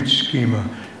image schema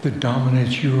that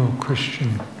dominates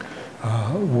Euro-Christian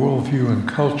worldview and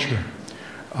culture,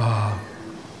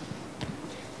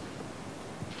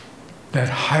 that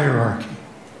hierarchy,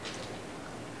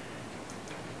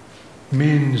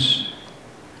 means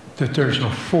that there's a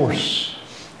force,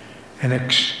 an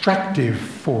extractive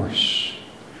force,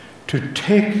 to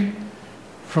take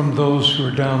from those who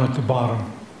are down at the bottom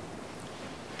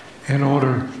in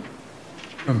order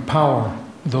to empower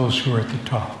those who are at the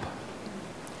top.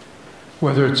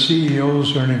 Whether it's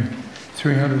CEOs earning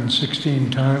 316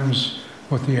 times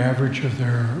what the average of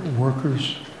their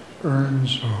workers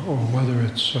earns, or whether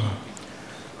it's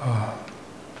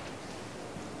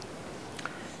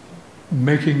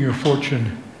making your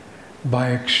fortune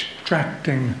by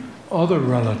extracting other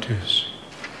relatives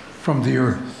from the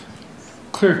earth,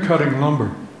 clear-cutting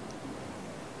lumber,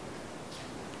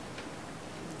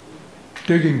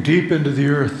 digging deep into the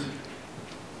earth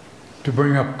to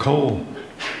bring up coal,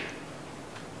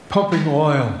 pumping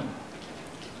oil,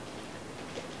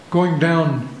 going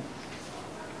down,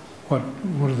 what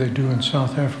do they do in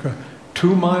South Africa?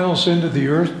 2 miles into the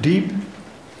earth deep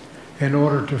in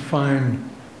order to find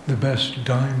the best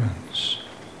diamonds.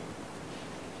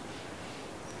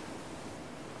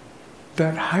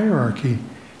 That hierarchy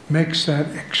makes that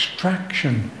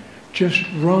extraction just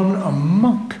run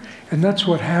amok. And that's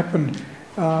what happened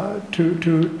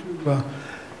to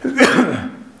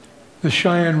the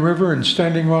Cheyenne River and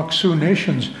Standing Rock Sioux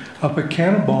Nations up at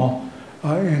Cannonball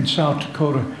in South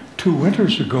Dakota 2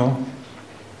 winters ago.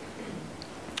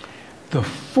 The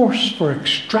force for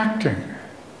extracting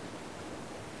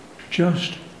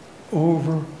just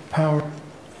overpowered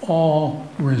all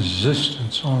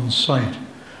resistance on site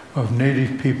of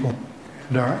Native people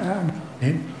and our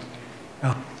allies.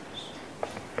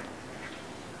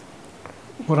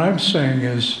 What I'm saying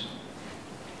is,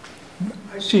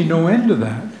 I see no end to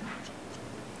that.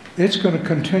 It's going to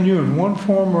continue in one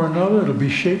form or another. It'll be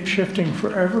shape-shifting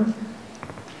forever.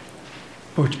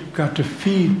 But you've got to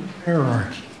feed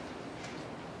hierarchy.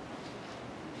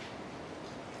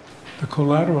 The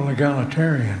collateral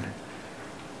egalitarian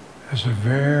has a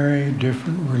very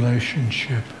different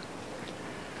relationship.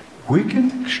 We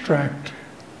can extract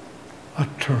a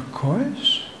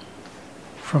turquoise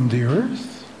from the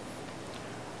earth,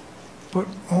 but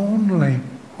only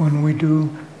when we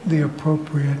do the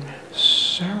appropriate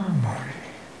ceremony,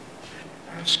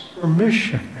 ask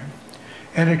permission,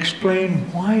 and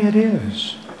explain why it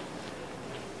is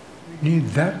we need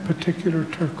that particular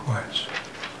turquoise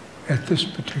at this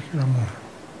particular moment.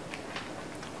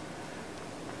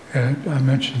 And I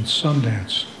mentioned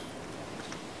Sundance.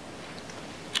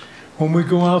 When we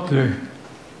go out the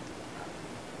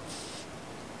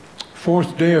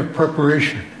 4th day of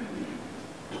preparation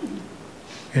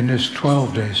in this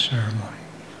 12-day ceremony,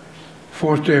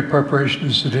 4th day of preparation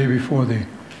is the day before the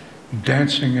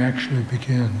dancing actually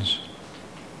begins.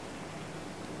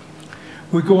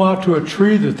 We go out to a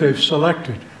tree that they've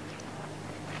selected.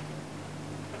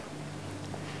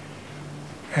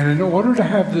 And in order to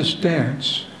have this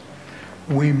dance,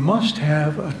 we must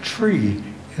have a tree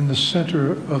in the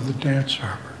center of the dance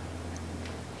harbor.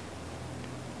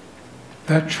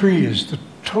 That tree is the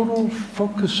total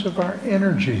focus of our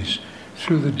energies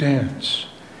through the dance.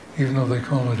 Even though they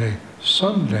call it a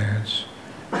sun dance,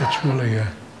 it's really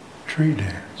a tree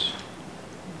dance.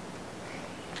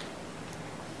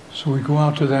 So we go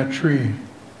out to that tree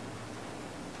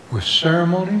with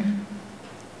ceremony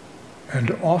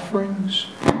and offerings,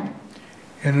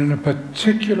 and in a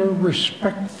particular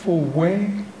respectful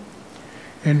way,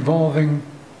 involving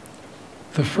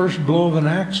the first blow of an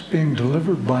axe being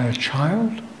delivered by a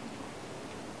child,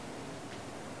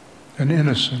 an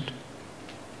innocent,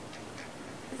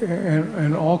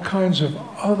 and all kinds of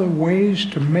other ways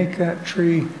to make that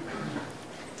tree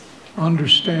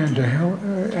understand, to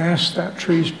ask that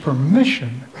tree's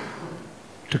permission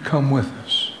to come with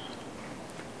us,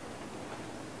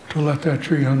 to let that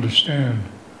tree understand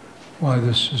why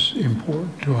this is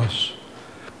important to us,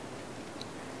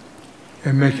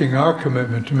 and making our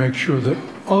commitment to make sure that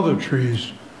other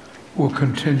trees will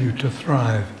continue to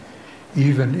thrive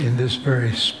even in this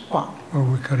very spot where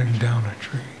we're cutting down a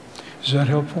tree. Is that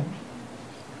helpful?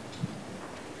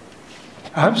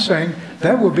 I'm saying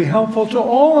that would be helpful to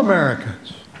all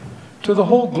Americans, to the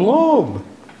whole globe,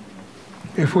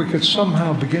 if we could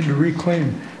somehow begin to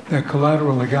reclaim that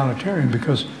collateral egalitarian,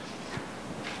 because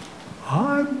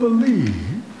I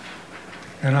believe,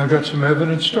 and I've got some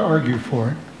evidence to argue for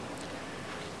it,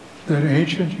 that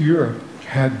ancient Europe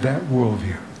had that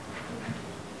worldview.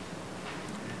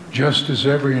 Just as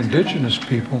every indigenous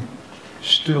people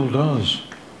still does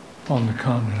on the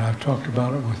continent. I've talked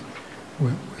about it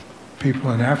with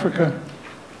people in Africa,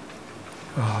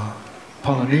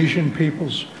 Polynesian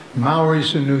peoples,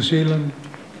 Maoris in New Zealand,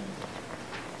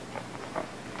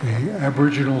 the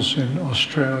Aboriginals in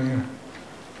Australia.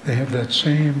 They have that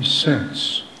same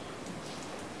sense.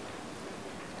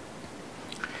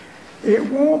 It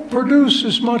won't produce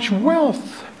as much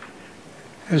wealth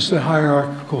as the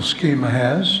hierarchical schema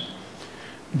has,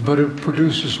 but it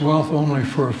produces wealth only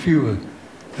for a few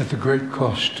at the great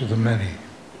cost to the many.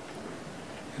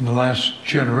 In the last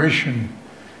generation,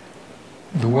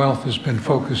 the wealth has been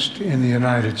focused in the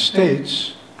United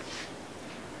States,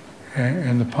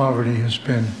 and the poverty has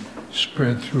been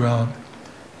spread throughout,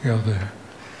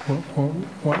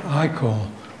 what I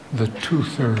call the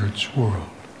two-thirds world.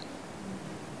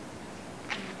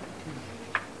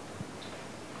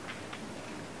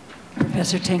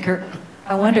 Professor Tinker,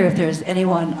 I wonder if there's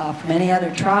anyone from any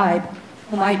other tribe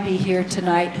who might be here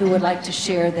tonight who would like to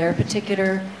share their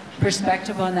particular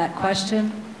perspective on that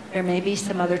question. There may be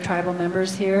some other tribal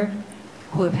members here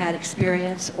who have had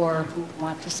experience or who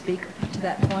want to speak to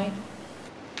that point.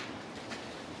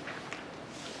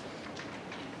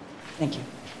 Thank you.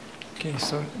 Okay,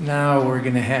 so now we're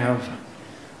going to have,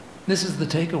 this is the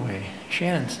takeaway.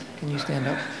 Shannon, can you stand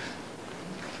up?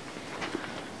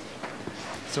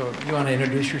 So you want to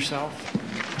introduce yourself?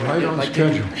 Right on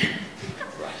schedule.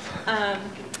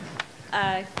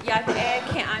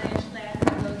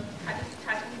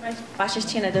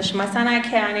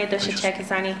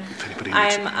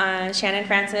 I'm Shannon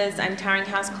Francis. I'm Towering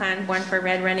House Clan, born for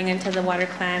Red, running into the Water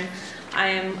Clan. I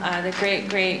am the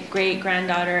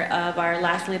great-great-great-granddaughter of our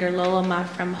last leader, Loloma,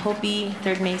 from Hopi,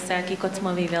 Third Mesa,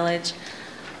 Kikotsmovi village.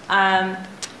 I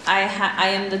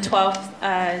am the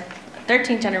 12th,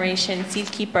 13th generation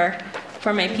seed keeper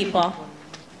for my people.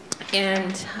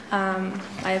 And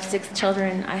I have 6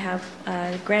 children. I have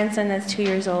a grandson that's 2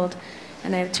 years old,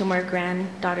 and I have 2 more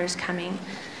granddaughters coming.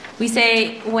 We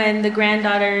say when the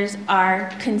granddaughters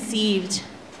are conceived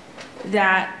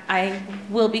that I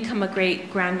will become a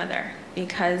great grandmother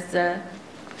because the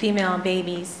female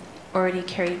babies already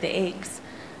carried the eggs.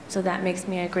 So that makes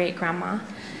me a great grandma.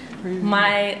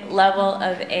 My level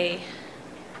of a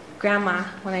grandma,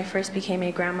 when I first became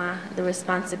a grandma, the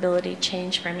responsibility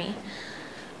changed for me.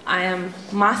 I am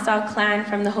Masao clan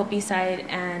from the Hopi side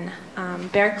and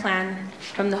Bear clan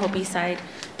from the Hopi side.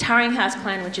 Towering House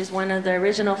clan, which is one of the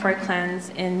original 4 clans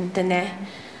in Dene.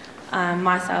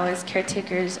 Masao is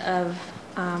caretakers of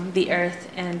the earth,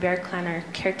 and Bear clan are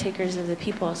caretakers of the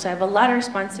people. So I have a lot of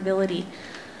responsibility.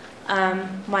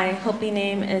 My Hopi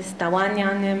name is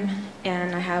Tawanyanim,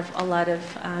 and I have a lot of,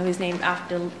 I was named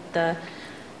after the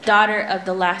daughter of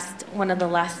the one of the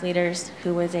last leaders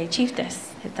who was a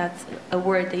chiefess. If that's a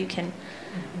word that you can,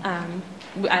 I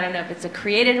don't know if it's a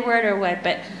created word or what,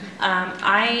 but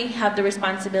I have the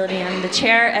responsibility. I'm the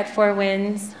chair at Four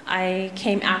Winds. I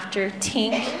came after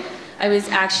Tink. I was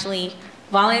actually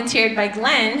volunteered by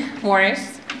Glenn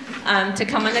Morris to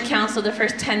come on the council the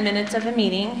first 10 minutes of a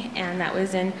meeting, and that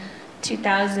was in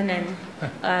 2000 and,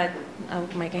 oh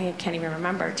my God, I can't even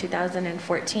remember,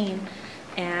 2014.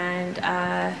 And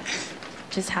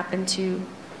just happened to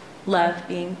love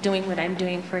doing what I'm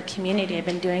doing for a community. I've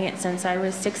been doing it since I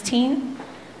was 16.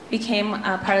 Became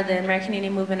a part of the American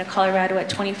Indian movement of Colorado at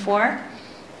 24,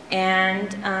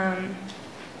 and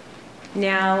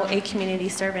now a community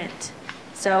servant.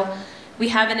 So we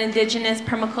have an indigenous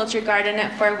permaculture garden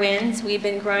at Four Winds. We've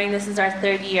been growing, this is our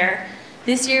 3rd year.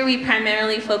 This year we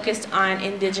primarily focused on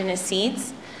indigenous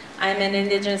seeds. I'm an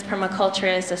indigenous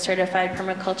permaculturist, a certified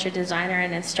permaculture designer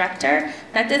and instructor.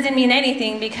 That doesn't mean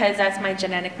anything because that's my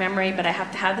genetic memory, but I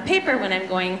have to have the paper when I'm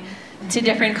going to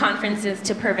different conferences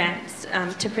to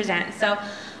present. So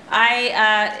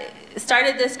I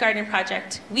started this garden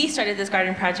project. We started this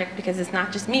garden project because it's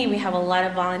not just me, we have a lot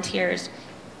of volunteers.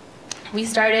 We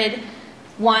started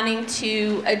wanting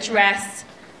to address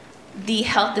the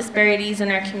health disparities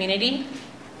in our community,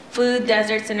 food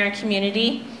deserts in our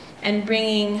community, and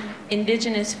bringing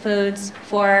indigenous foods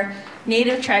for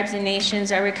native tribes and nations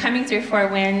that were coming through Four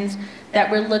Winds, that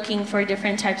were looking for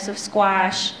different types of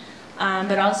squash,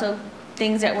 but also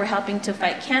things that were helping to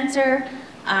fight cancer,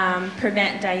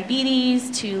 prevent diabetes,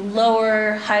 to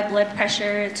lower high blood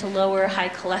pressure, to lower high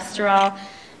cholesterol.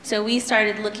 So we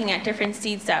started looking at different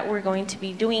seeds that were going to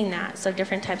be doing that. So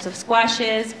different types of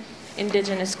squashes,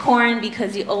 indigenous corn,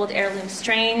 because the old heirloom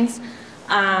strains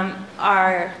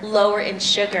are lower in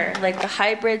sugar. Like the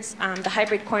hybrids, the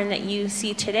hybrid corn that you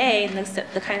see today, and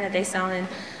the kind that they sell in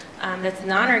that's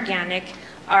non-organic,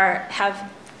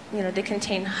 they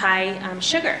contain high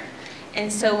sugar.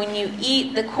 And so when you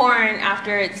eat the corn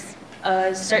after it's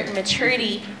a certain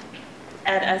maturity,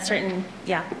 at a certain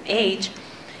age,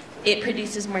 it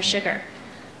produces more sugar.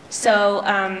 So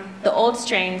the old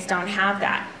strains don't have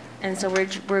that. And so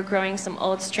we're growing some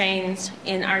old strains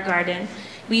in our garden.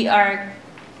 We are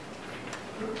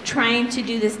trying to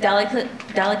do this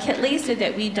delicately so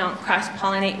that we don't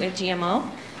cross-pollinate with GMO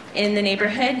in the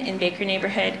neighborhood, in Baker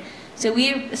neighborhood. So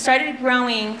we started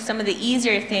growing some of the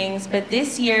easier things, but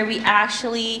this year we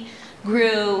actually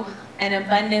grew an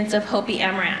abundance of Hopi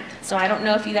amaranth. So I don't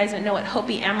know if you guys know what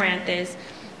Hopi amaranth is.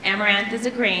 Amaranth is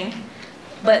a grain,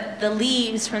 but the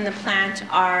leaves from the plant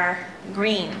are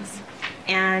greens,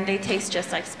 and they taste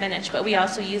just like spinach. But we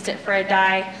also used it for a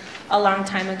dye a long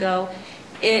time ago.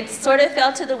 It sort of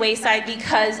fell to the wayside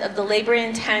because of the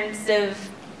labor-intensive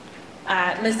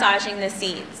massaging the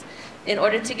seeds. In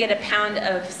order to get a pound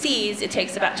of seeds, it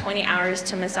takes about 20 hours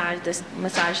to massage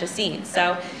the seeds.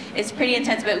 So it's pretty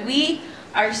intense, but we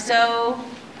are so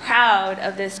proud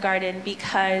of this garden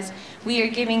because we are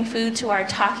giving food to our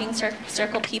talking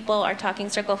circle people, our talking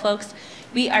circle folks.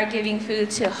 We are giving food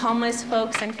to homeless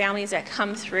folks and families that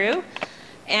come through.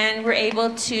 And we're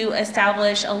able to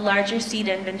establish a larger seed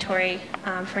inventory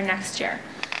for next year.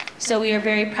 So we are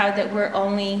very proud that we're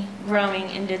only growing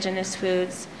indigenous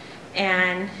foods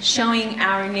and showing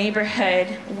our neighborhood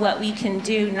what we can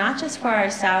do, not just for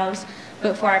ourselves,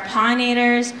 but for our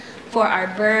pollinators, for our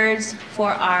birds,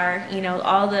 for our,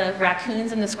 all the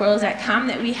raccoons and the squirrels that come,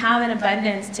 that we have an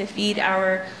abundance to feed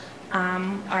our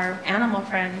animal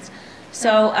friends.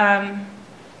 So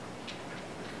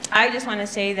I just want to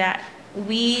say that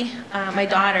my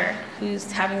daughter,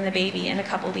 who's having the baby in a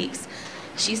couple weeks,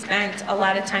 she spent a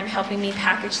lot of time helping me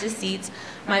package the seeds.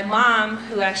 My mom,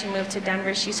 who actually moved to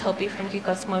Denver, she's Hopi from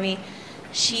Kikosmovi,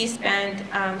 she spent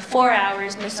 4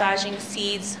 hours massaging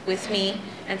seeds with me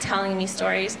and telling me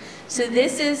stories. So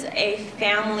this is a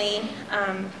family,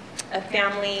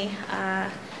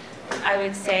 I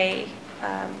would say,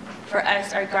 for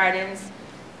us, our gardens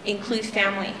include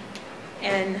family.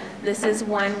 And this is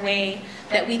one way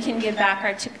that we can give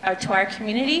back to our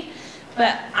community.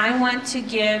 But I want to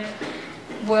give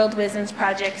World Wisdom's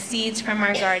Project seeds from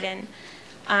our garden.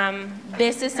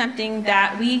 This is something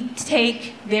that we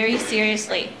take very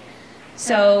seriously.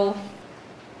 So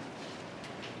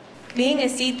being a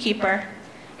seed keeper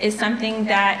is something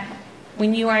that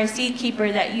when you are a seed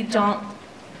keeper, that you don't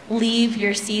leave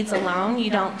your seeds alone,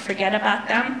 you don't forget about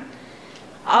them.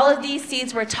 All of these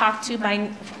seeds were talked to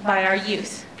by our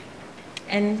youth.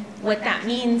 And what that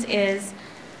means is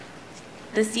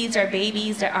the seeds are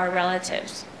babies, they're our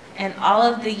relatives. And all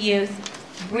of the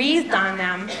youth breathed on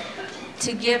them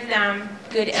to give them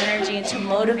good energy and to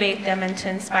motivate them and to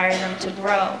inspire them to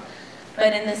grow.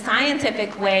 But in the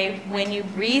scientific way, when you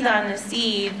breathe on the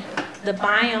seed, the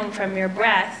biome from your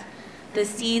breath, the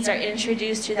seeds are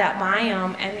introduced to that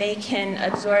biome and they can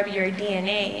absorb your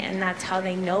DNA, and that's how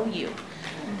they know you.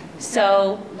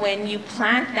 So when you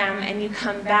plant them and you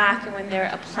come back, and when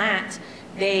they're a plant,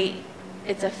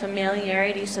 it's a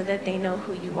familiarity so that they know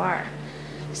who you are.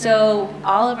 So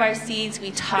all of our seeds,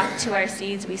 we talk to our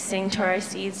seeds, we sing to our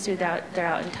seeds throughout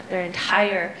their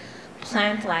entire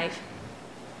plant life.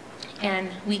 And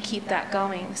we keep that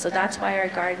going. So that's why our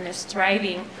garden is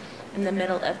thriving in the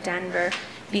middle of Denver,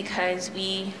 because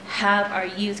we have our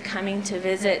youth coming to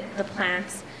visit the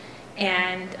plants,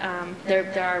 and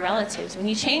they're our relatives. When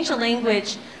you change the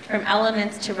language from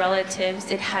elements to relatives,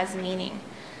 it has meaning.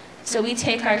 So we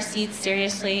take our seeds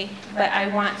seriously, but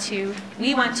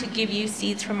we want to give you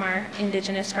seeds from our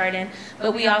indigenous garden,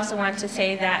 but we also want to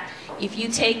say that if you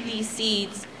take these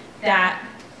seeds, that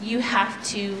you have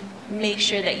to make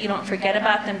sure that you don't forget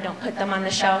about them, don't put them on the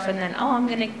shelf and then, oh, I'm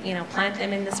gonna, plant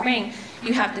them in the spring.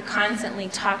 You have to constantly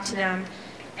talk to them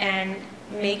and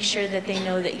make sure that they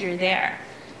know that you're there.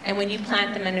 And when you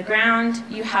plant them in the ground,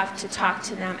 you have to talk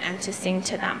to them and to sing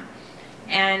to them.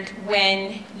 And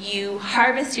when you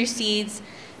harvest your seeds,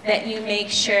 that you make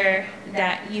sure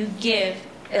that you give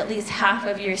at least half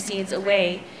of your seeds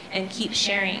away and keep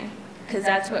sharing. Because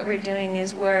that's what we're doing,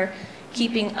 is we're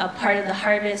keeping a part of the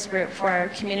harvest for our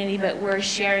community, but we're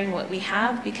sharing what we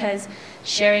have, because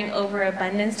sharing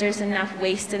overabundance, there's enough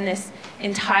waste in this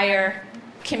entire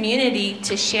community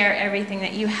to share everything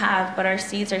that you have, but our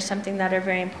seeds are something that are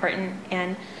very important,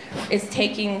 and it's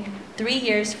taking 3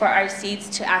 years for our seeds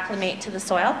to acclimate to the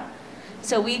soil.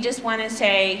 So we just want to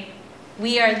say,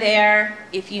 we are there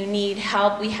if you need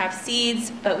help. We have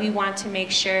seeds, but we want to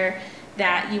make sure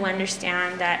that you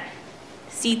understand that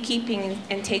seed keeping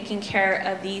and taking care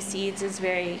of these seeds is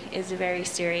very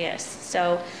serious.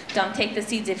 So don't take the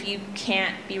seeds if you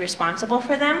can't be responsible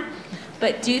for them,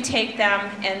 but do take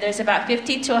them. And there's about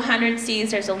 50 to 100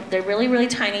 seeds. They're really, really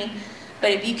tiny.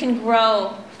 But if you can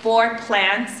grow 4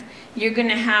 plants, you're going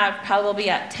to have probably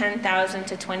about 10,000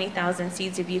 to 20,000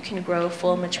 seeds if you can grow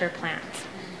full mature plants.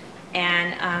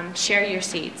 And share your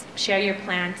seeds, share your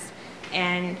plants,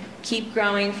 and keep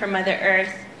growing for Mother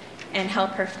Earth, and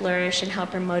help her flourish and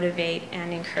help her motivate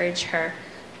and encourage her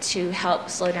to help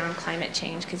slow down climate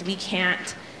change, because we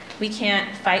can't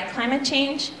fight climate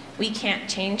change. We can't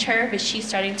change her, but she's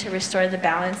starting to restore the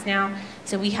balance now.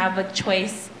 So we have a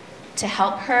choice to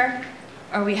help her,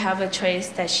 or we have a choice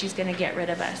that she's going to get rid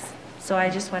of us. So I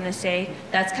just want to say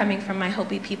that's coming from my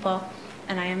Hopi people,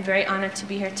 and I am very honored to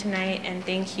be here tonight, and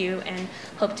thank you, and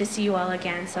hope to see you all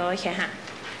again. So yeah.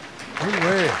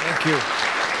 Thank you.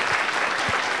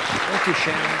 Thank you,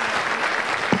 Shannon.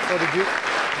 So did you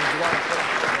want to put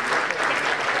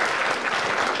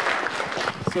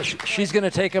So she's going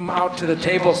to take them out to the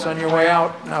tables on your way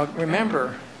out. Now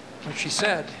remember what she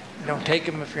said. Don't take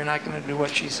them if you're not going to do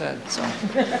what she said. So,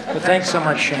 but thanks so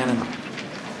much, Shannon.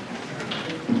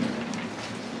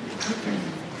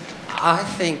 I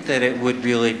think that it would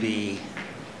really be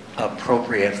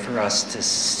appropriate for us to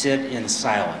sit in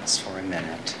silence for a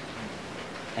minute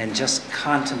and just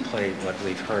contemplate what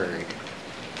we've heard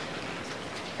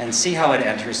and see how it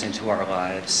enters into our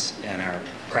lives and our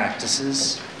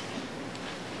practices.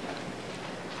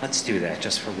 Let's do that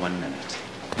just for 1 minute.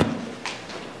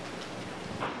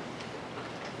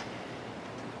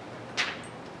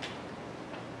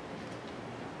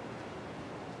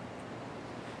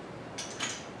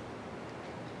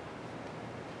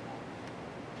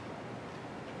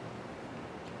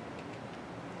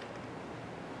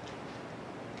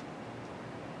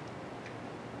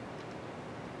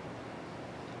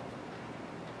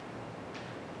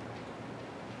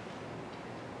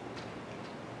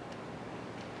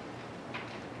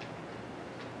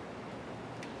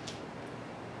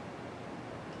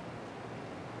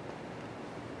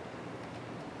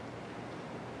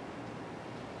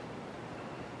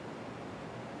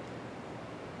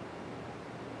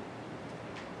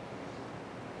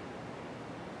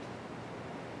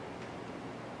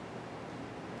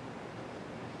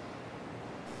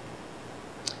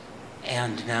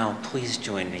 And now, please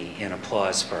join me in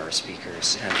applause for our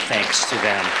speakers, and thanks to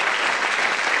them.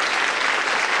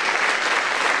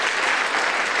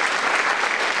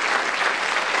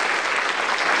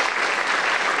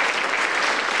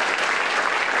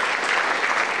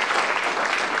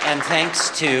 And thanks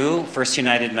to First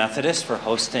United Methodist for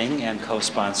hosting and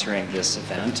co-sponsoring this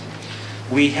event.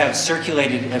 We have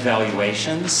circulated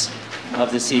evaluations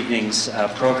of this evening's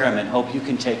program, and hope you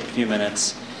can take a few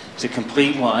minutes to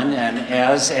complete one. And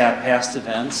as at past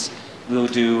events, we'll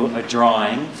do a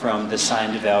drawing from the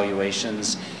signed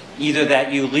evaluations, either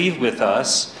that you leave with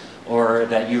us or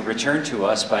that you return to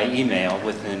us by email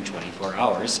within 24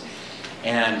 hours.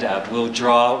 And we'll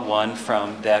draw one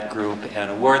from that group and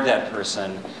award that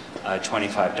person a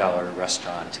 $25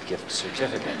 restaurant gift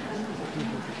certificate.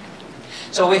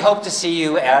 So we hope to see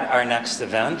you at our next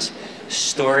event,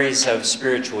 Stories of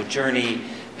Spiritual Journey,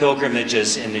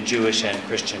 Pilgrimages in the Jewish and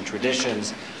Christian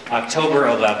Traditions, October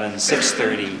 11,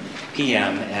 6:30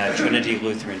 p.m. at Trinity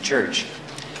Lutheran Church.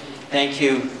 Thank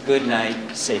you, good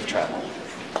night, safe travel.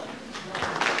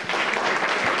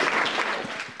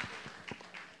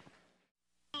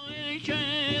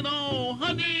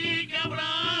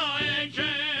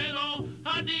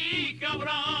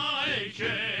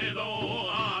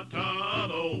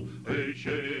 Atado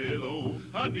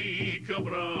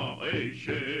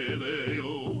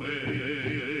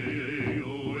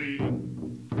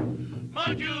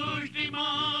Maju